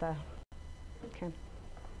hassle with the, okay.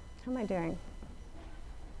 How am I doing?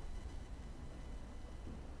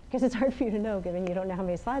 Because it's hard for you to know given you don't know how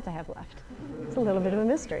many slides I have left. It's a little bit of a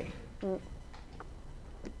mystery. So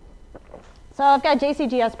I've got a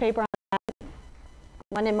JCGS paper on that,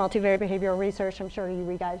 one in multivariate behavioral research. I'm sure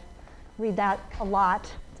you guys read that a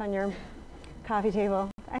lot. It's on your coffee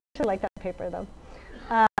table. I actually like that paper though.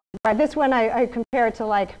 Right, this one I compare it to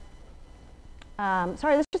like,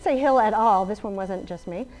 sorry, let's just say Hill et al. This one wasn't just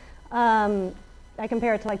me. I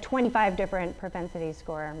compare it to like 25 different propensity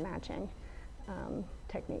score matching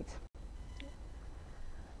techniques.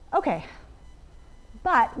 Okay,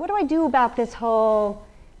 but what do I do about this whole,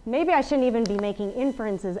 maybe I shouldn't even be making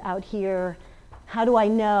inferences out here. How do I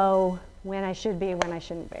know when I should be, when I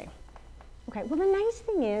shouldn't be? Okay, well the nice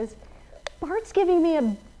thing is, BART's giving me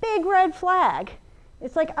a big red flag.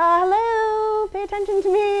 It's like, hello, pay attention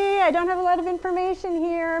to me. I don't have a lot of information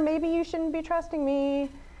here. Maybe you shouldn't be trusting me,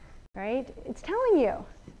 right? It's telling you.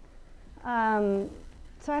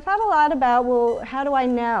 So I thought a lot about, well, how do I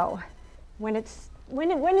know when it's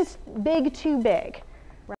big too big,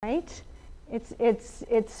 right?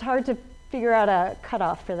 It's hard to figure out a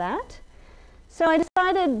cutoff for that. So I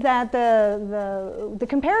decided that the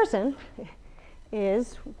comparison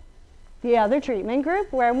is the other treatment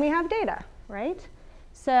group where we have data, right?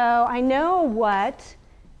 So I know what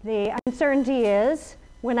the uncertainty is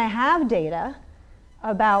when I have data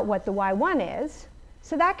about what the y1 is.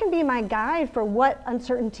 So that can be my guide for what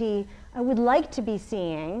uncertainty I would like to be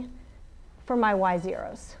seeing for my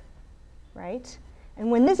y0s, right?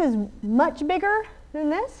 And when this is much bigger than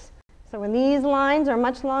this, so when these lines are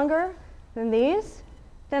much longer than these,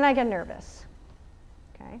 then I get nervous,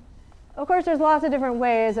 okay? Of course, there's lots of different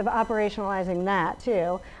ways of operationalizing that,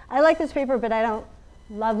 too. I like this paper, but I don't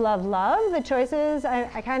love the choices.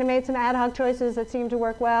 I kind of made some ad hoc choices that seem to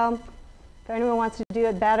work well. If anyone wants to do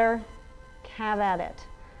it better, have at it.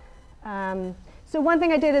 So one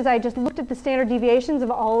thing I did is I just looked at the standard deviations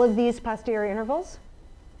of all of these posterior intervals.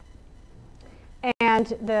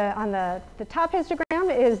 And on the top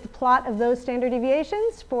histogram is the plot of those standard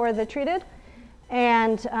deviations for the treated,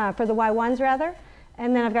 and for the y1s rather.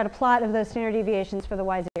 And then I've got a plot of those standard deviations for the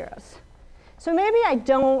y0s. So maybe I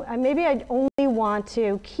only want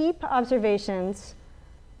to keep observations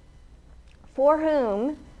for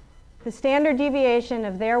whom the standard deviation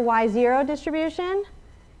of their y0 distribution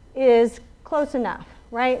is close enough,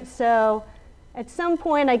 right? So at some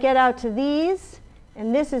point I get out to these,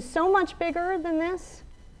 and this is so much bigger than this,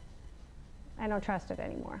 I don't trust it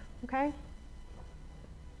anymore, okay?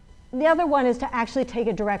 The other one is to actually take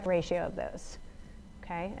a direct ratio of those,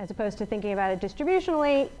 okay? As opposed to thinking about it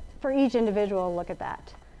distributionally, for each individual, look at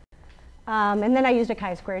that. And then I used a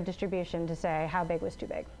chi-squared distribution to say how big was too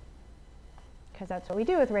big, because that's what we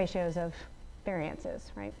do with ratios of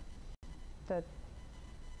variances, right? The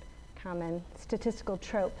common statistical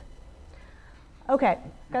trope. Okay,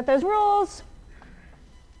 got those rules.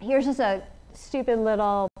 Here's just a stupid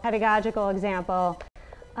little pedagogical example.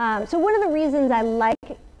 So one of the reasons I like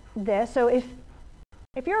this, so if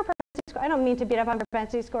you're a propensity score, I don't mean to beat up on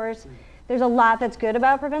propensity scores. There's a lot that's good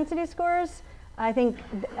about propensity scores. I think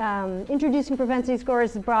introducing propensity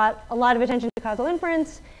scores brought a lot of attention to causal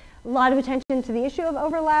inference, a lot of attention to the issue of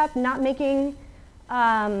overlap, not making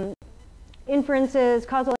causal inferences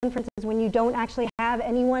when you don't actually have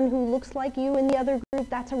anyone who looks like you in the other group.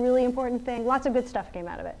 That's a really important thing. Lots of good stuff came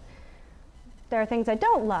out of it. There are things I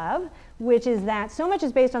don't love, which is that so much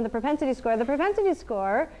is based on the propensity score. The propensity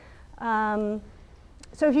score,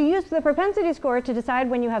 so if you use the propensity score to decide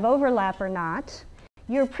when you have overlap or not,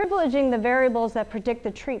 you're privileging the variables that predict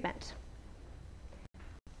the treatment.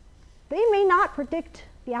 They may not predict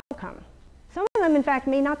the outcome. Some of them, in fact,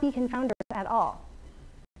 may not be confounders at all.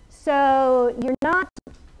 So you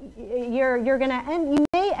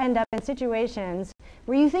may end up in situations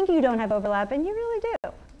where you think you don't have overlap, and you really do,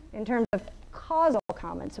 in terms of causal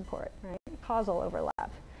common support, right? Causal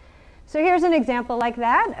overlap. So here's an example like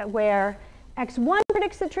that, where x1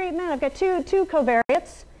 predicts the treatment. I've got two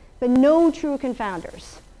covariates, but no true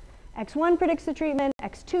confounders. x1 predicts the treatment,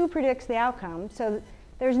 x2 predicts the outcome. So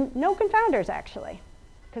there's no confounders, actually,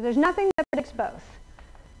 because there's nothing that predicts both,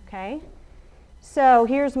 okay? So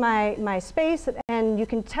here's my space, and you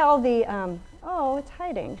can tell the, oh, it's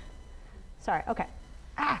hiding. Sorry, okay.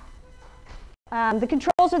 The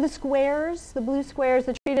controls are the squares, the blue squares.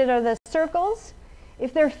 The treated are the circles.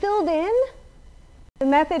 If they're filled in, the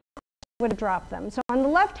method would drop them. So on the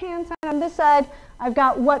left-hand side, on this side, I've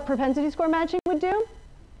got what propensity score matching would do.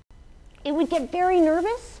 It would get very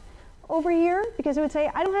nervous over here, because it would say,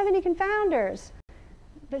 I don't have any confounders.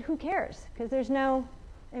 But who cares? Because there's no,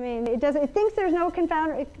 I mean, it thinks there's no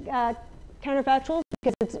counterfactuals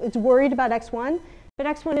because it's worried about x1, but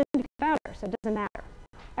x1 isn't a confounder, so it doesn't matter.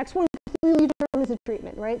 x1 completely determines the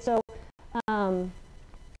treatment, right? So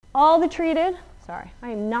all the treated, sorry, I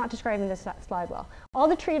am not describing this slide well. All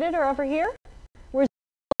the treated are over here, whereas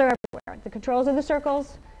they're everywhere. The controls are the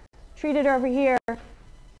circles, treated are over here.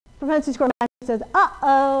 Propensity score matching says,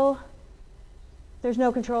 uh-oh, there's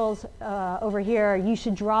no controls over here. You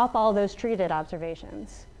should drop all those treated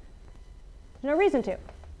observations. There's no reason to.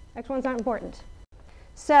 x1's not important.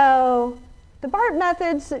 So the BART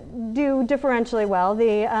methods do differentially well.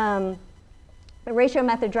 The ratio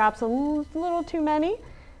method drops a little too many,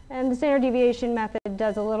 and the standard deviation method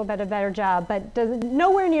does a little bit a better job, but does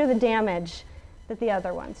nowhere near the damage that the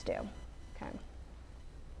other ones do. Okay.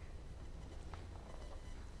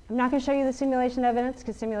 I'm not going to show you the simulation evidence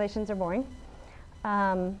because simulations are boring.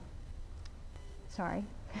 Sorry.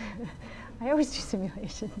 I always do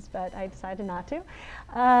simulations, but I decided not to.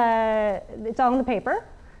 It's all in the paper,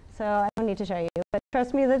 so I don't need to show you. But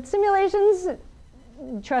trust me that simulations,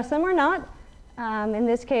 trust them or not, in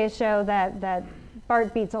this case show that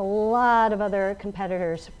BART beats a lot of other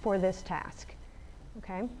competitors for this task.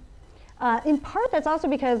 Okay? In part, that's also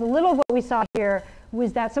because a little of what we saw here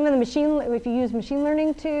was that some of the if you use machine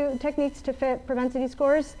learning techniques to fit propensity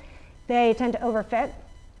scores, they tend to overfit,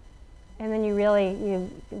 and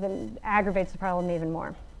then that aggravates the problem even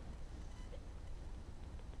more.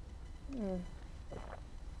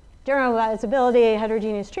 Generalizability,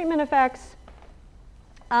 heterogeneous treatment effects.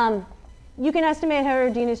 You can estimate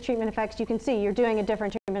heterogeneous treatment effects. You can see you're doing a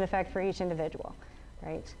different treatment effect for each individual,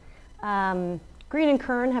 right? Green and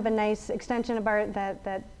Kern have a nice extension of BART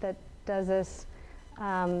that does this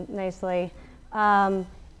nicely. And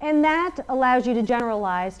that allows you to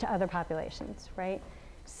generalize to other populations, right?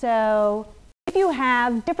 So if you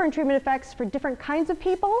have different treatment effects for different kinds of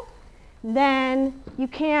people, then you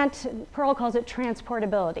can't, Pearl calls it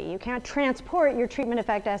transportability. You can't transport your treatment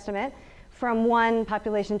effect estimate from one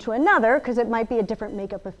population to another, because it might be a different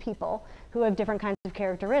makeup of people who have different kinds of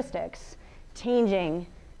characteristics, changing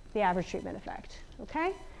the average treatment effect,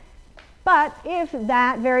 okay? But if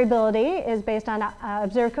that variability is based on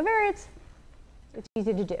observed covariates, it's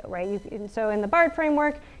easy to do, right? So in the BART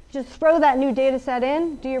framework, you just throw that new data set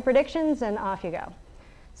in, do your predictions, and off you go.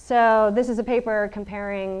 So this is a paper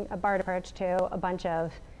comparing a BART approach to a bunch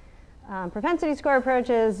of propensity score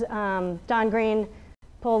approaches. Don Green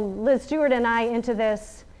pulled Liz Stewart and I into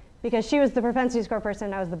this because she was the propensity score person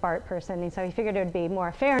and I was the BART person. And so he figured it would be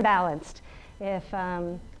more fair and balanced if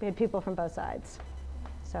we had people from both sides.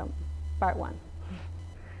 So BART won.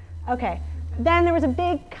 Okay. Then there was a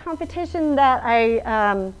big competition that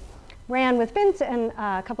I ran with Vince and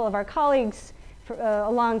a couple of our colleagues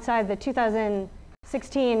alongside the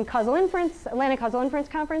 2016 Causal Inference, Atlantic Causal Inference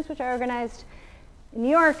Conference, which I organized in New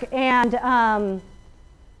York. And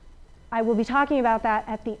I will be talking about that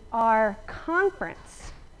at the R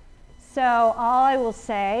conference. So all I will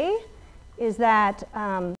say is that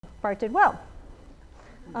BART did well,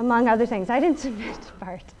 among other things. I didn't submit to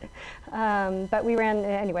BART, but we ran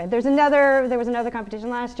anyway. There was another competition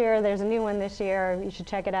last year. There's a new one this year. You should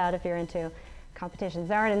check it out if you're into competitions.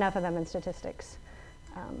 There aren't enough of them in statistics,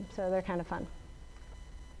 so they're kind of fun.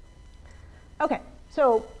 Okay,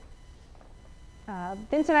 so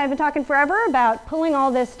Vince and I have been talking forever about pulling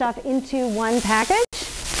all this stuff into one package.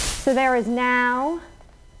 So there is now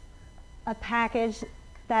a package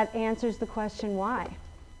that answers the question why.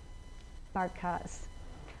 bartCause.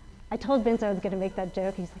 I told Vince I was going to make that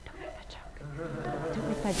joke. He's like, don't make that joke. Don't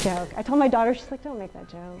make that joke. I told my daughter, she's like, don't make that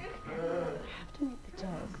joke. I have to make the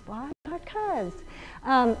joke. Why? bartCause.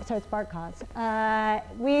 So it's bartCause.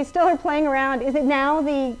 We still are playing around. Is it now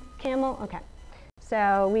the camel? Okay.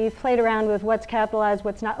 So we've played around with what's capitalized,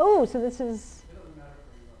 what's not. Oh, so this is,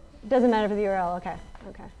 it doesn't matter for the URL. Okay.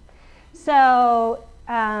 Okay. So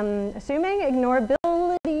assuming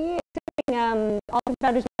ignorability, assuming all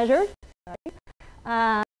confounders measured, sorry,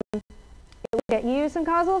 it will get you some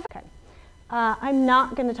causal effect. Okay. I'm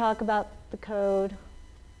not going to talk about the code,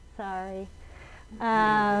 sorry,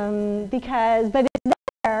 but it's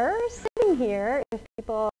there, sitting here if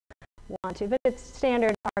people want to, but it's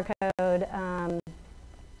standard R code,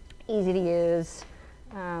 easy to use,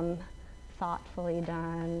 thoughtfully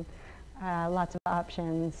done, lots of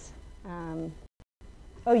options.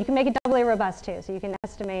 Oh, you can make it doubly robust too, so you can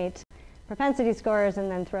estimate propensity scores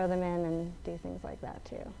and then throw them in and do things like that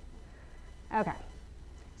too. Okay,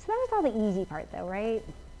 so that was all the easy part though, right?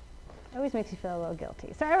 It always makes you feel a little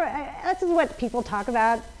guilty. So this is what people talk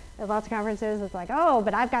about at lots of conferences. It's like, oh,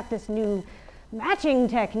 but I've got this new matching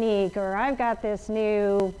technique, or I've got this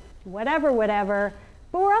new whatever, whatever.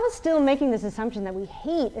 But we're all still making this assumption that we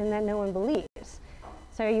hate and that no one believes.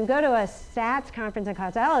 So you go to a stats conference in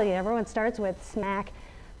causality, and everyone starts with smack.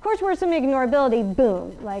 Of course, we're assuming ignorability,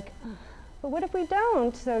 boom. Like, but what if we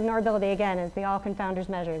don't? So ignorability, again, is the all confounders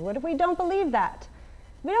measured. What if we don't believe that?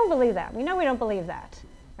 We don't believe that. We know we don't believe that,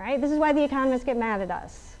 right? This is why the economists get mad at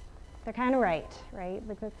us. They're kind of right?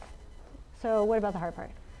 Like so what about the hard part?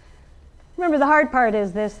 Remember, the hard part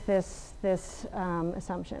is this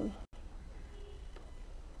assumption.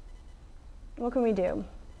 What can we do?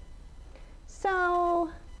 So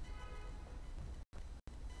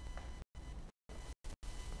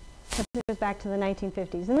this goes back to the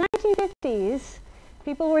 1950s. In the 1950s,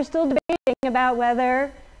 people were still debating about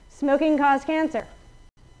whether smoking caused cancer.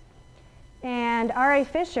 And R.A.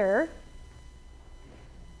 Fisher,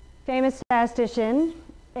 famous statistician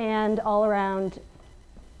and all-around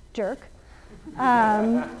jerk,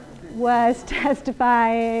 was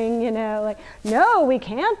testifying, you know, like, no, we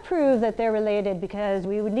can't prove that they're related because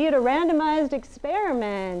we would need a randomized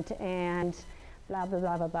experiment and blah, blah,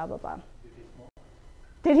 blah, blah, blah, blah, blah.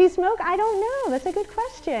 Did he smoke? I don't know. That's a good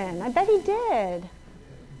question. I bet he did.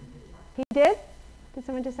 He did? Did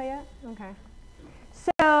someone just say that? Okay.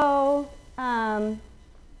 So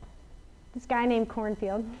this guy named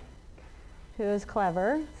Cornfield, who was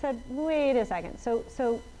clever, said, wait a second. So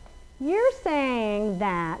you're saying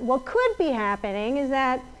that what could be happening is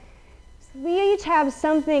that we each have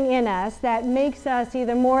something in us that makes us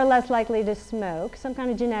either more or less likely to smoke, some kind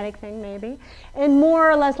of genetic thing maybe, and more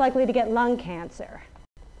or less likely to get lung cancer.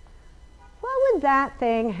 What would that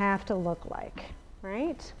thing have to look like,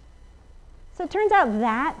 right? So it turns out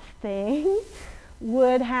that thing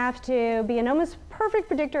would have to be an almost perfect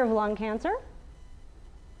predictor of lung cancer,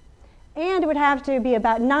 and it would have to be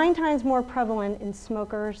about 9 times more prevalent in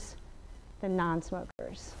smokers than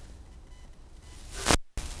non-smokers.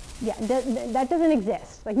 Yeah, that doesn't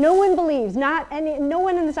exist. Like, no one believes, no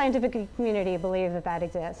one in the scientific community believes that that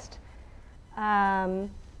exists. And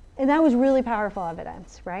that was really powerful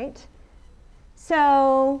evidence, right?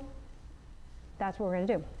 So that's what we're going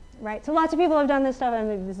to do, right? So lots of people have done this stuff,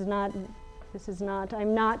 and this is not,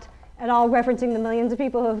 I'm not at all referencing the millions of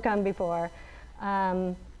people who have come before.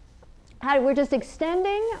 We're just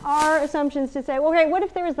extending our assumptions to say, well, okay, what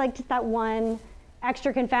if there was like just that one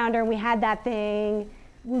extra confounder and we had that thing?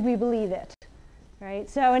 Would we believe it, right?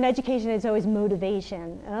 So in education, it's always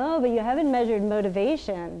motivation. Oh, but you haven't measured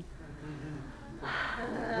motivation.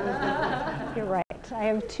 You're right. I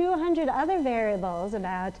have 200 other variables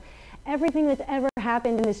about everything that's ever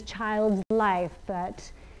happened in this child's life,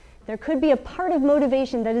 but there could be a part of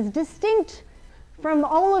motivation that is distinct from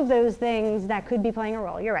all of those things that could be playing a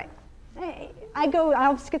role. You're right.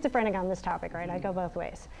 I'm schizophrenic on this topic, right? I go both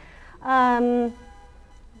ways.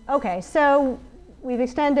 Okay, so we've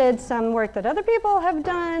extended some work that other people have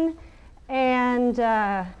done, and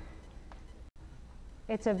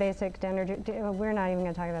it's a basic we're not even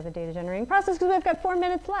going to talk about the data generating process because we've got 4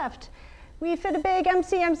 minutes left. We fit a big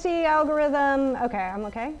MCMC algorithm. Okay, I'm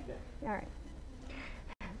okay? Yeah. All right.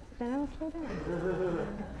 Then I'll slow down.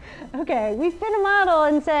 Okay, we fit a model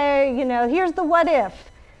and say, here's the what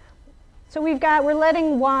if. So we're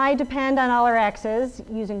letting y depend on all our x's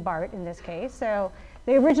using BART in this case. So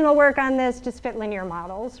the original work on this just fit linear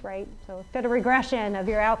models, right? So fit a regression of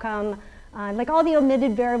your outcome, like all the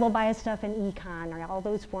omitted variable bias stuff in econ, or all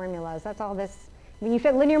those formulas. That's all this. When you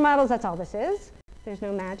fit linear models, that's all this is. There's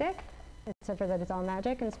no magic, except for that it's all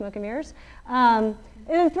magic and smoke and mirrors. And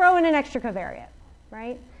then throw in an extra covariate,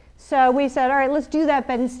 right? So we said, all right, let's do that,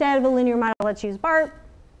 but instead of a linear model, let's use BART.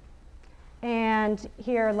 And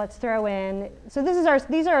here, let's throw in, so these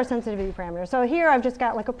are our sensitivity parameters. So here I've just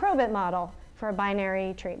got like a probit model for a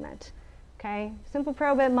binary treatment. Okay, simple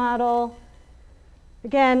probit model.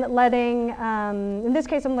 Again, in this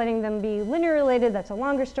case, I'm letting them be linear related. That's a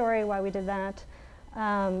longer story why we did that.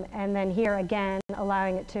 And then here again,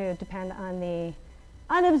 allowing it to depend on the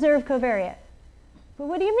unobserved covariate. But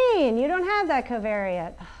what do you mean? You don't have that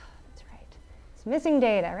covariate. Oh, that's right. It's missing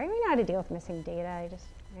data, right? We know how to deal with missing data,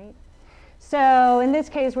 right? So in this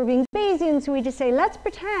case, we're being Bayesian, so we just say, let's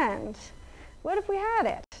pretend. What if we had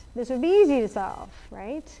it? This would be easy to solve,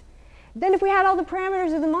 right? Then if we had all the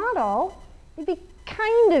parameters of the model, it'd be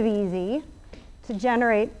kind of easy to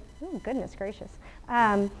generate, oh, goodness gracious,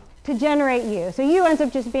 to generate U. So U ends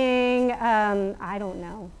up just being, I don't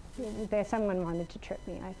know. Someone wanted to trip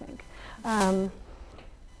me, I think.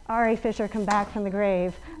 R.A. Fisher, come back from the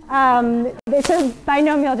grave. It's a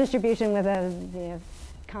binomial distribution with a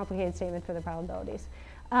complicated statement for the probabilities.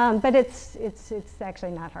 But it's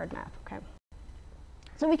actually not hard math, okay?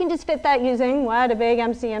 So we can just fit that using what? A big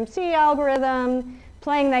MCMC algorithm,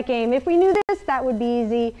 playing that game. If we knew this, that would be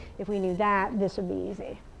easy. If we knew that, this would be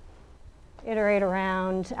easy. Iterate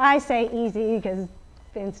around. I say easy because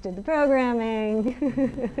Vince did the programming.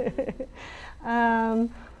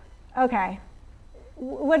 Okay.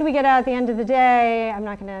 What do we get out at the end of the day? I'm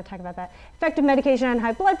not going to talk about that. Effective medication on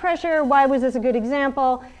high blood pressure. Why was this a good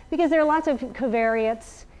example? Because there are lots of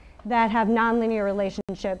covariates that have nonlinear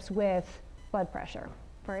relationships with blood pressure.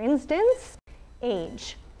 For instance,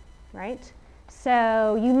 age, right?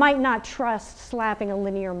 So you might not trust slapping a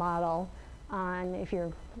linear model on if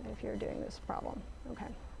you're doing this problem. Okay.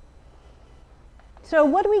 So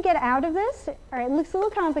what do we get out of this? All right, it looks a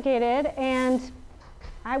little complicated, and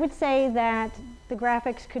I would say that the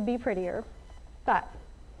graphics could be prettier, but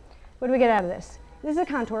what do we get out of this? This is a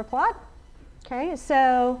contour plot, okay?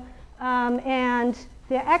 So, and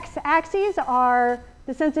the x-axes are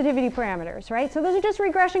the sensitivity parameters, right? So those are just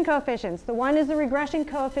regression coefficients. The one is the regression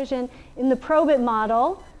coefficient in the probit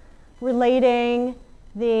model relating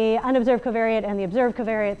the unobserved covariate and the observed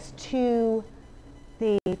covariates to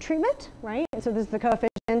the treatment, right? And so this is the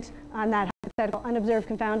coefficient on that hypothetical unobserved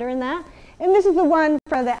confounder in that. And this is the one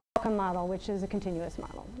for the outcome model, which is a continuous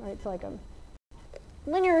model, right? It's like a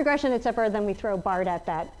linear regression, except for then we throw BART at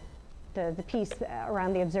that, the piece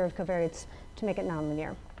around the observed covariates to make it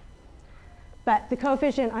nonlinear. But the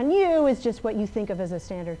coefficient on U is just what you think of as a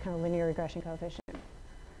standard kind of linear regression coefficient.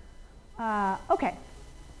 Okay,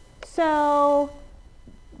 so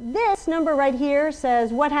this number right here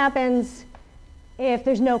says what happens if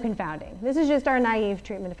there's no confounding. This is just our naive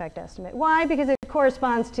treatment effect estimate. Why? Because it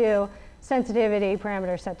corresponds to sensitivity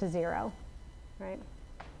parameter set to 0, right?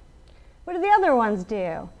 What do the other ones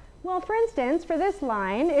do? Well, for instance, for this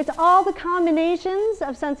line, it's all the combinations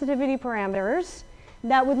of sensitivity parameters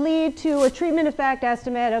that would lead to a treatment effect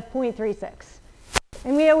estimate of 0.36.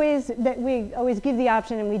 And we always give the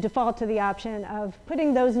option, and we default to the option of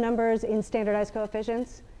putting those numbers in standardized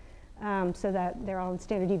coefficients so that they're all in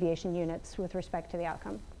standard deviation units with respect to the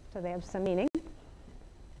outcome. So they have some meaning.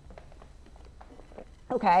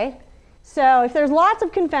 Okay, so if there's lots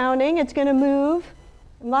of confounding, it's going to move,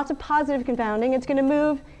 lots of positive confounding, it's going to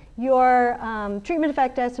move your treatment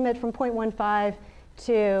effect estimate from 0.15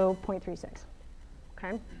 to 0.36.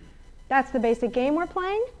 Okay, that's the basic game we're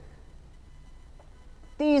playing.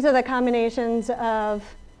 These are the combinations of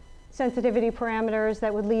sensitivity parameters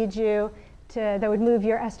that would lead you to, that would move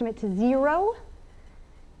your estimate to 0.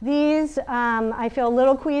 These I feel a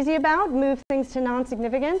little queasy about, move things to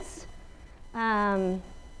non-significance. I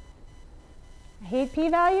hate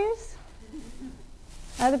p-values.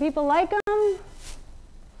 Other people like them.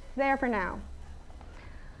 There for now.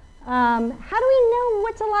 How do we know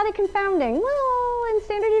what's a lot of confounding? Well, in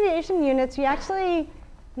standard deviation units, we actually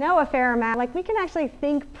know a fair amount. Like, we can actually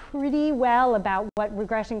think pretty well about what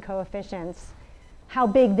regression coefficients, how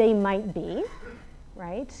big they might be,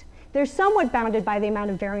 right? They're somewhat bounded by the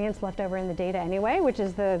amount of variance left over in the data anyway, which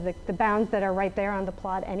is the bounds that are right there on the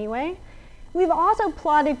plot anyway. We've also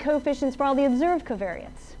plotted coefficients for all the observed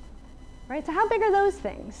covariates, right? So how big are those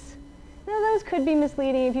things? Now, those could be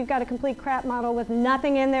misleading. If you've got a complete crap model with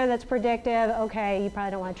nothing in there that's predictive, okay, you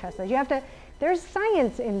probably don't want to trust those. You have to, there's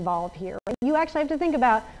science involved here. You actually have to think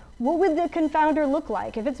about, what would the confounder look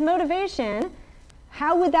like? If it's motivation,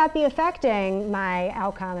 how would that be affecting my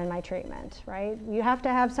outcome and my treatment, right? You have to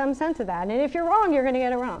have some sense of that. And if you're wrong, you're going to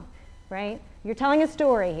get it wrong, right? You're telling a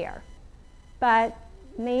story here. But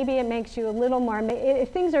maybe it makes you a little more, if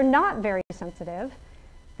things are not very sensitive,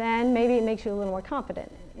 then maybe it makes you a little more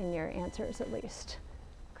confident in your answers at least.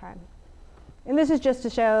 Okay. And this is just to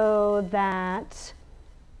show that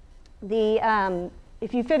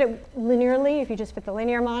if you fit it linearly, if you just fit the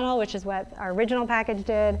linear model, which is what our original package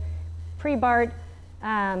did, pre-BART,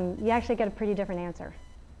 you actually get a pretty different answer.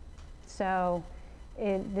 So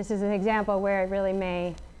this is an example where it really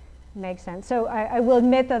may make sense. So I will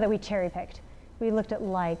admit, though, that we cherry-picked. We looked at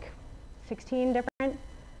like 16 different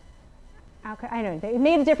outcomes. I don't know. It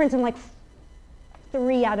made a difference in like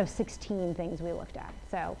 3 out of 16 things we looked at.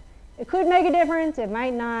 So it could make a difference. It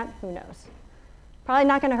might not. Who knows? Probably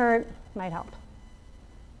not going to hurt. Might help.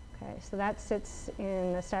 Okay, so that sits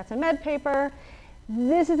in the Stats and Med paper.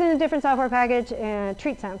 This is in a different software package in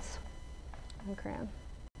TreatSense on Crayon.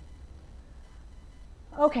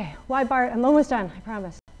 Okay, why BART? I'm almost done, I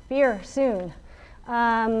promise. Beer, soon.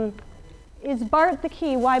 Is BART the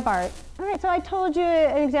key? Why BART? All right, so I told you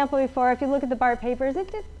an example before. If you look at the BART papers,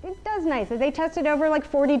 it does nice. They tested over like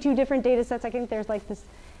 42 different data sets. I think there's like this,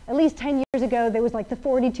 at least 10 years ago, there was like the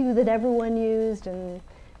 42 that everyone used, and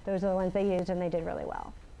those are the ones they used, and they did really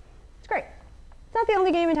well. It's great. It's not the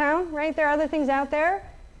only game in town, right? There are other things out there.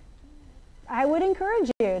 I would encourage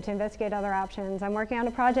you to investigate other options. I'm working on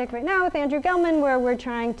a project right now with Andrew Gelman where we're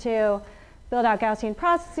trying to build out Gaussian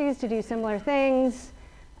processes to do similar things.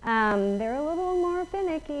 They're a little more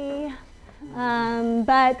finicky,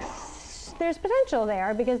 but there's potential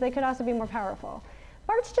there because they could also be more powerful.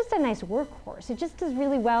 BART's just a nice workhorse. It just does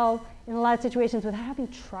really well in a lot of situations without having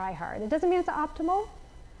to try hard. It doesn't mean it's optimal,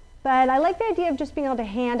 but I like the idea of just being able to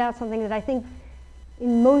hand out something that I think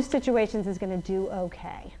in most situations is going to do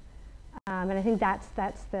okay. And I think that's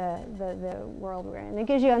the world we're in. It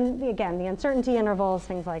gives you, again, the uncertainty intervals,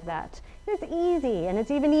 things like that. It's easy, and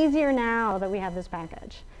it's even easier now that we have this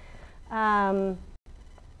package.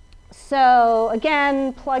 So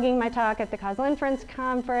again, plugging my talk at the Causal Inference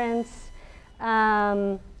conference.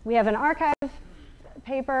 We have an archive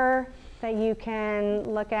paper that you can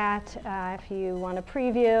look at if you want to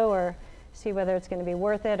preview or see whether it's going to be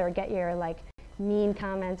worth it or get your like mean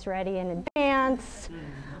comments ready in advance.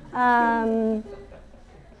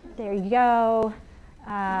 There you go.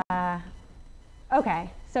 Okay,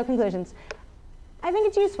 so conclusions. I think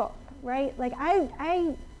it's useful, right? Like I've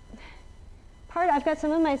got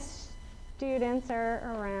some of my students are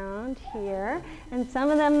around here, and some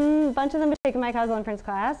of them, a bunch of them have taken my Causal Inference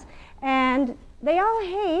class, and they all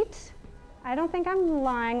hate, I don't think I'm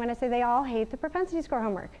lying when I say they all hate the propensity score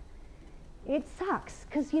homework. It sucks,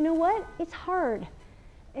 because you know what? It's hard.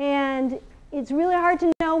 And it's really hard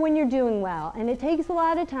to know when you're doing well, and it takes a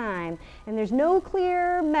lot of time, and there's no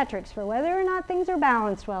clear metrics for whether or not things are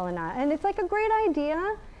balanced well or not. And it's like a great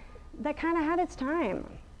idea that kind of had its time.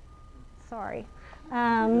 Sorry.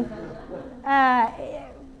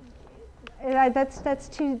 That's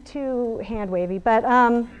too hand-wavy, but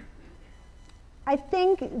I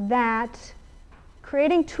think that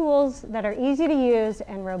creating tools that are easy to use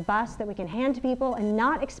and robust that we can hand to people and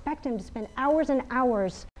not expect them to spend hours and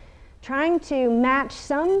hours trying to match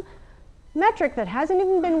some metric that hasn't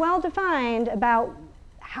even been well defined about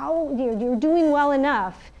how you're doing well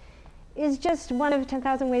enough is just one of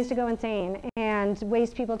 10,000 ways to go insane and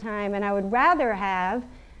waste people time. And I would rather have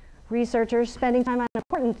researchers spending time on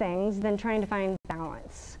important things than trying to find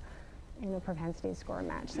balance in a propensity score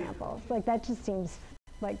match sample. Like, that just seems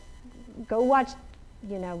like, go watch,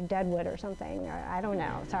 you know, Deadwood or something, or I don't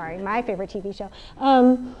know, sorry, my favorite TV show.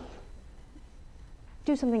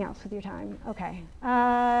 Do something else with your time. Okay.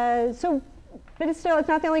 But it's not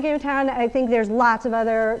the only game in town. I think there's lots of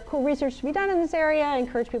other cool research to be done in this area. I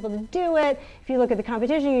encourage people to do it. If you look at the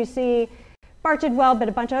competition, you see BART did well, but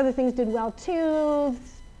a bunch of other things did well too.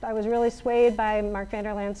 I was really swayed by Mark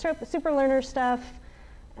Vanderland's super learner stuff.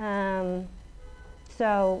 Anyway,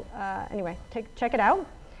 check it out.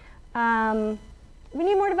 We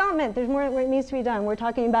need more development. There's more where it needs to be done. We're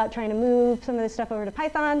talking about trying to move some of this stuff over to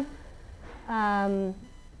Python,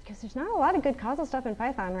 because there's not a lot of good causal stuff in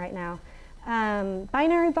Python right now.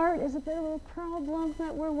 Binary BART is a bit of a problem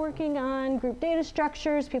that we're working on. Group data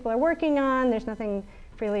structures, people are working on. There's nothing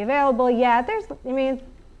freely available yet.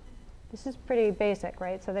 This is pretty basic,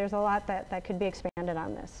 right? So there's a lot that could be expanded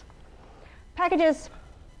on this. Packages,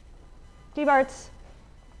 dbarts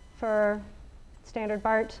for standard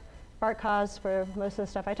BART, bartCause for most of the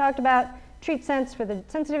stuff I talked about, treatsense for the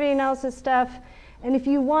sensitivity analysis stuff. And if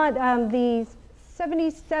you want the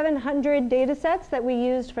 7,700 data sets that we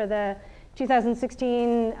used for the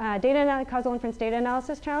 2016 Causal Inference Data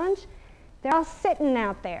Analysis Challenge, they're all sitting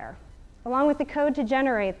out there, along with the code to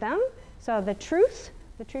generate them. So the true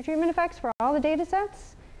treatment effects for all the data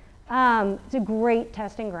sets, it's a great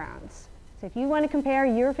testing grounds. So if you want to compare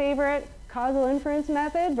your favorite causal inference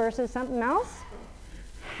method versus something else,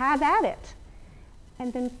 have at it.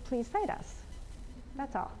 And then please cite us.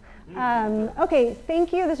 That's all. Okay,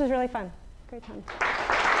 thank you. This was really fun. Great time.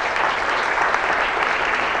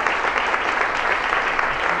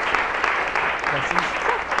 Questions?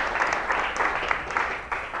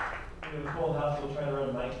 In the full house, we'll try to run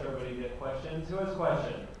a mic so everybody get questions. Who has a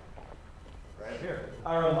question? Right here.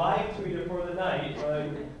 Our live tweeter for the night.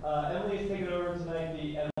 Emily's taken over tonight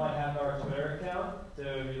the NY Half Hour Twitter account. So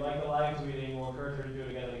if you like the live tweeting, we'll encourage her to do it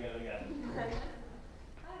again and again and again.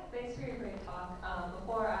 Hi, thanks for your great talk.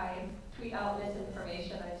 Before I tweet out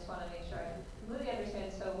misinformation, I just want to make sure I completely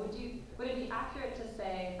understand. So would it be accurate to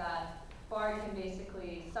say that BART can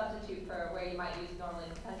basically substitute for where you might use normally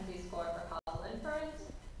propensity score for causal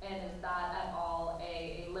inference? And is that at all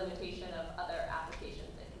a limitation of other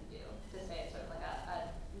applications it can do? To say it's sort of like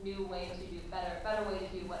a new way to do better way to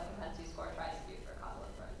do what propensity score tries to do for causal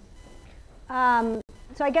inference?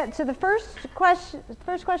 So the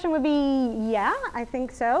first question would be, yeah, I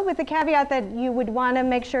think so, with the caveat that you would want to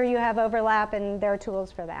make sure you have overlap, and there are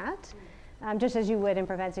tools for that, just as you would in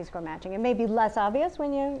propensity score matching. It may be less obvious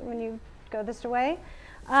when you go this way.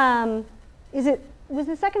 Was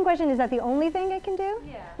the second question, is that the only thing it can do?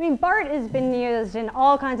 Yeah. I mean, BART has been used in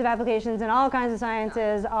all kinds of applications and all kinds of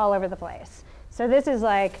sciences all over the place. So this is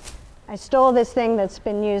like, I stole this thing that's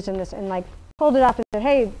been used in this and like pulled it up and said,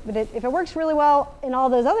 hey, but if it works really well in all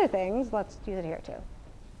those other things, let's use it here too.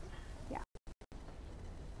 Yeah.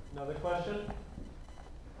 Another question?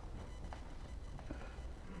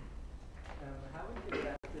 How would you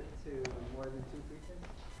adapt it to more than 2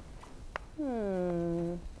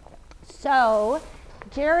 treatments? So,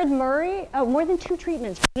 Jared Murray, more than 2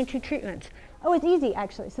 treatments. Oh, it's easy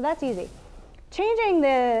actually, so that's easy. Changing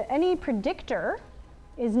any predictor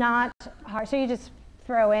is not hard. So you just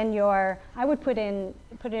throw in I would put it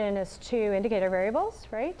in as 2 indicator variables,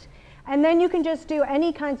 right? And then you can just do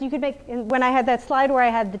any kinds, you could make, when I had that slide where I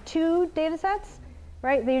had the 2 data sets,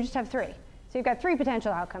 right, then you just have 3. So you've got 3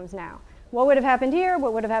 potential outcomes now. What would have happened here,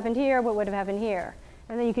 what would have happened here, what would have happened here?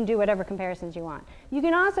 And then you can do whatever comparisons you want. You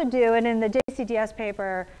can also do, and in the JCDS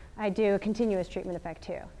paper, I do a continuous treatment effect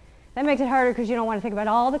too. That makes it harder because you don't want to think about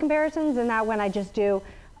all the comparisons, and that when I just do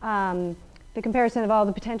the comparison of all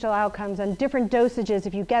the potential outcomes on different dosages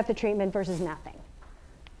if you get the treatment versus nothing.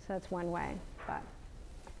 So that's one way. But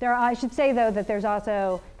I should say though that there's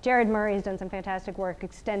also, Jared Murray has done some fantastic work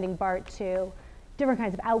extending BART to different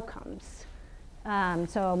kinds of outcomes.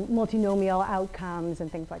 So multinomial outcomes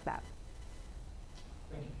and things like that.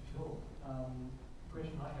 Thank you, Phil. The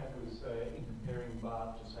question I had was in comparing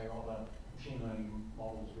BART to, say, other machine learning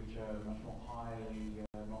models which are much more highly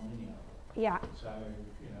nonlinear. Yeah. So,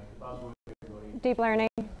 you know, the buzzword everybody. Deep learning.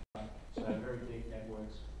 So very deep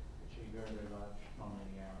networks achieve very, very large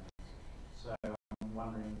nonlinearity. So I'm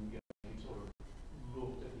wondering, you know, if you sort of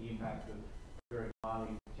looked at the impact of very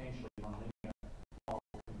highly potentially nonlinear model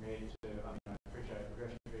compared to, I mean, I appreciate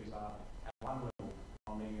regression trees are at one level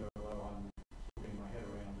nonlinear, although I'm putting my head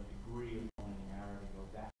around the degree of nonlinearity of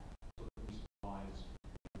that sort of visualized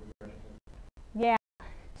regression. Yeah.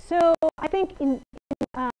 So I think in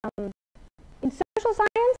social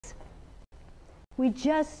science, we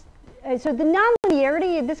just, so the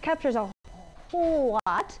nonlinearity, this captures a whole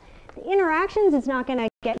lot. The interactions, it's not going to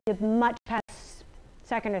get you much past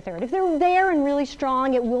second or third. If they're there and really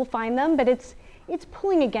strong, it will find them, but it's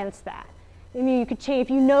pulling against that. I mean, you could change,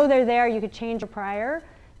 if you know they're there, you could change a prior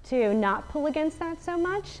to not pull against that so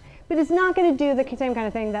much, but it's not going to do the same kind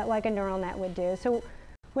of thing that like a neural net would do. So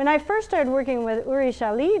when I first started working with Uri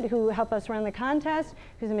Shalit, who helped us run the contest,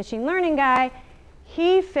 who's a machine learning guy,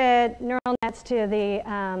 he fit neural nets to the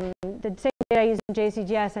same data using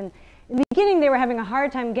JCGS, and in the beginning they were having a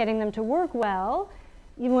hard time getting them to work well,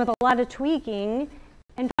 even with a lot of tweaking,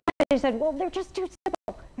 and finally they said, well, they're just too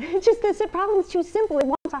simple. It's just this problem's too simple, it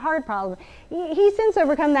wants a hard problem. He's since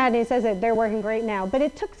overcome that and he says that they're working great now, but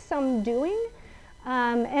it took some doing.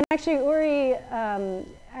 And actually Uri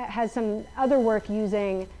has some other work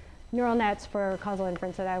using neural nets for causal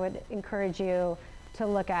inference that I would encourage you to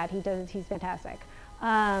look at. He's fantastic.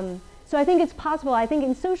 So I think it's possible. I think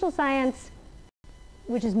in social science,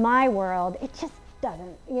 which is my world, it just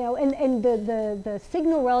doesn't, you know, and the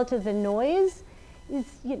signal relative to the noise is,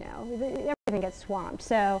 you know, everything gets swamped.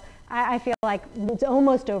 So I feel like it's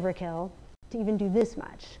almost overkill to even do this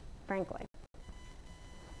much, frankly.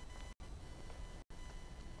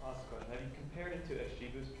 Last question. Have you compared it to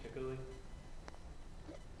XGBoost particularly?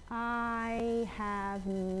 I have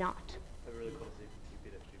not. That'd be really cool to see if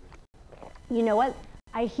you beat XGBoost. You know what?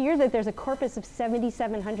 I hear that there's a corpus of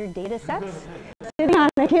 7,700 data sets sitting on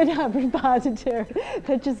the GitHub repository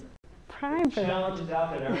that just prime for that. Challenge is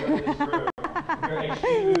out there, everyone in this room. Compare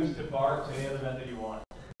XGBoost to BART to any other method you want.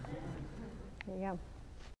 There you go. Yeah.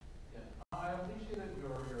 I appreciated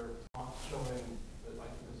your talk showing that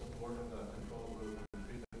like the support of the control group and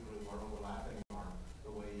treatment group are overlapping, or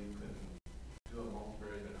the way you can do a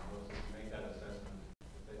multivariate analysis to make that assessment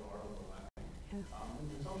if they are overlapping. Yeah.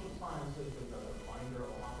 In social sciences, with the binder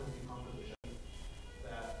allotment decomposition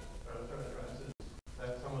that addresses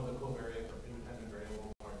that some of the covariates or independent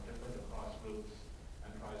variables are different across groups and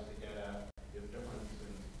tries to get at if differences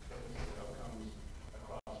in outcomes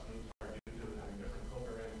across groups are due to having different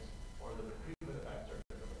covariates, or that the treatment effects are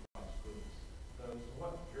different across groups. Does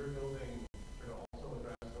what you're building sort of also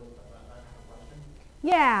address that kind of question?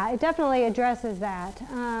 Yeah, it definitely addresses that.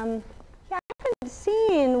 Yeah, I haven't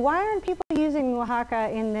seen, why aren't people using Oaxaca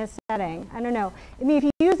in this setting? I don't know. I mean, if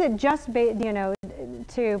you use it just, you know,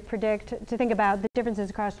 to predict, to think about the differences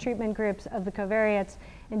across treatment groups of the covariates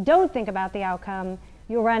and don't think about the outcome,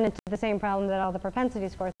 you'll run into the same problem that all the propensity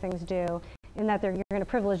score things do, in that you're going to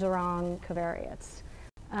privilege the wrong covariates.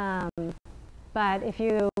 But if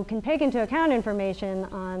you can take into account information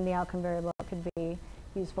on the outcome variable, it could be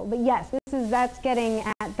useful. But yes, that's getting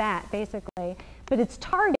at that, basically. But it's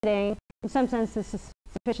targeting, in some sense, the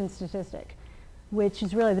sufficient statistic, which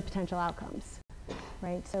is really the potential outcomes,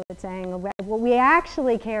 right? So it's saying what we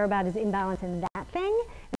actually care about is imbalance in that thing.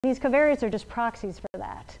 And these covariates are just proxies for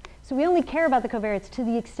that. So we only care about the covariates to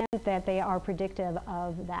the extent that they are predictive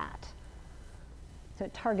of that. So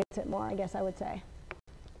it targets it more, I guess I would say.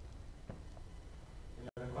 Any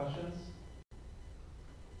other questions?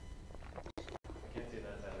 I can't see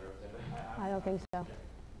that side of the room. I don't think so.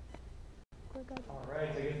 All right,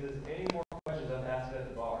 so I guess there's any more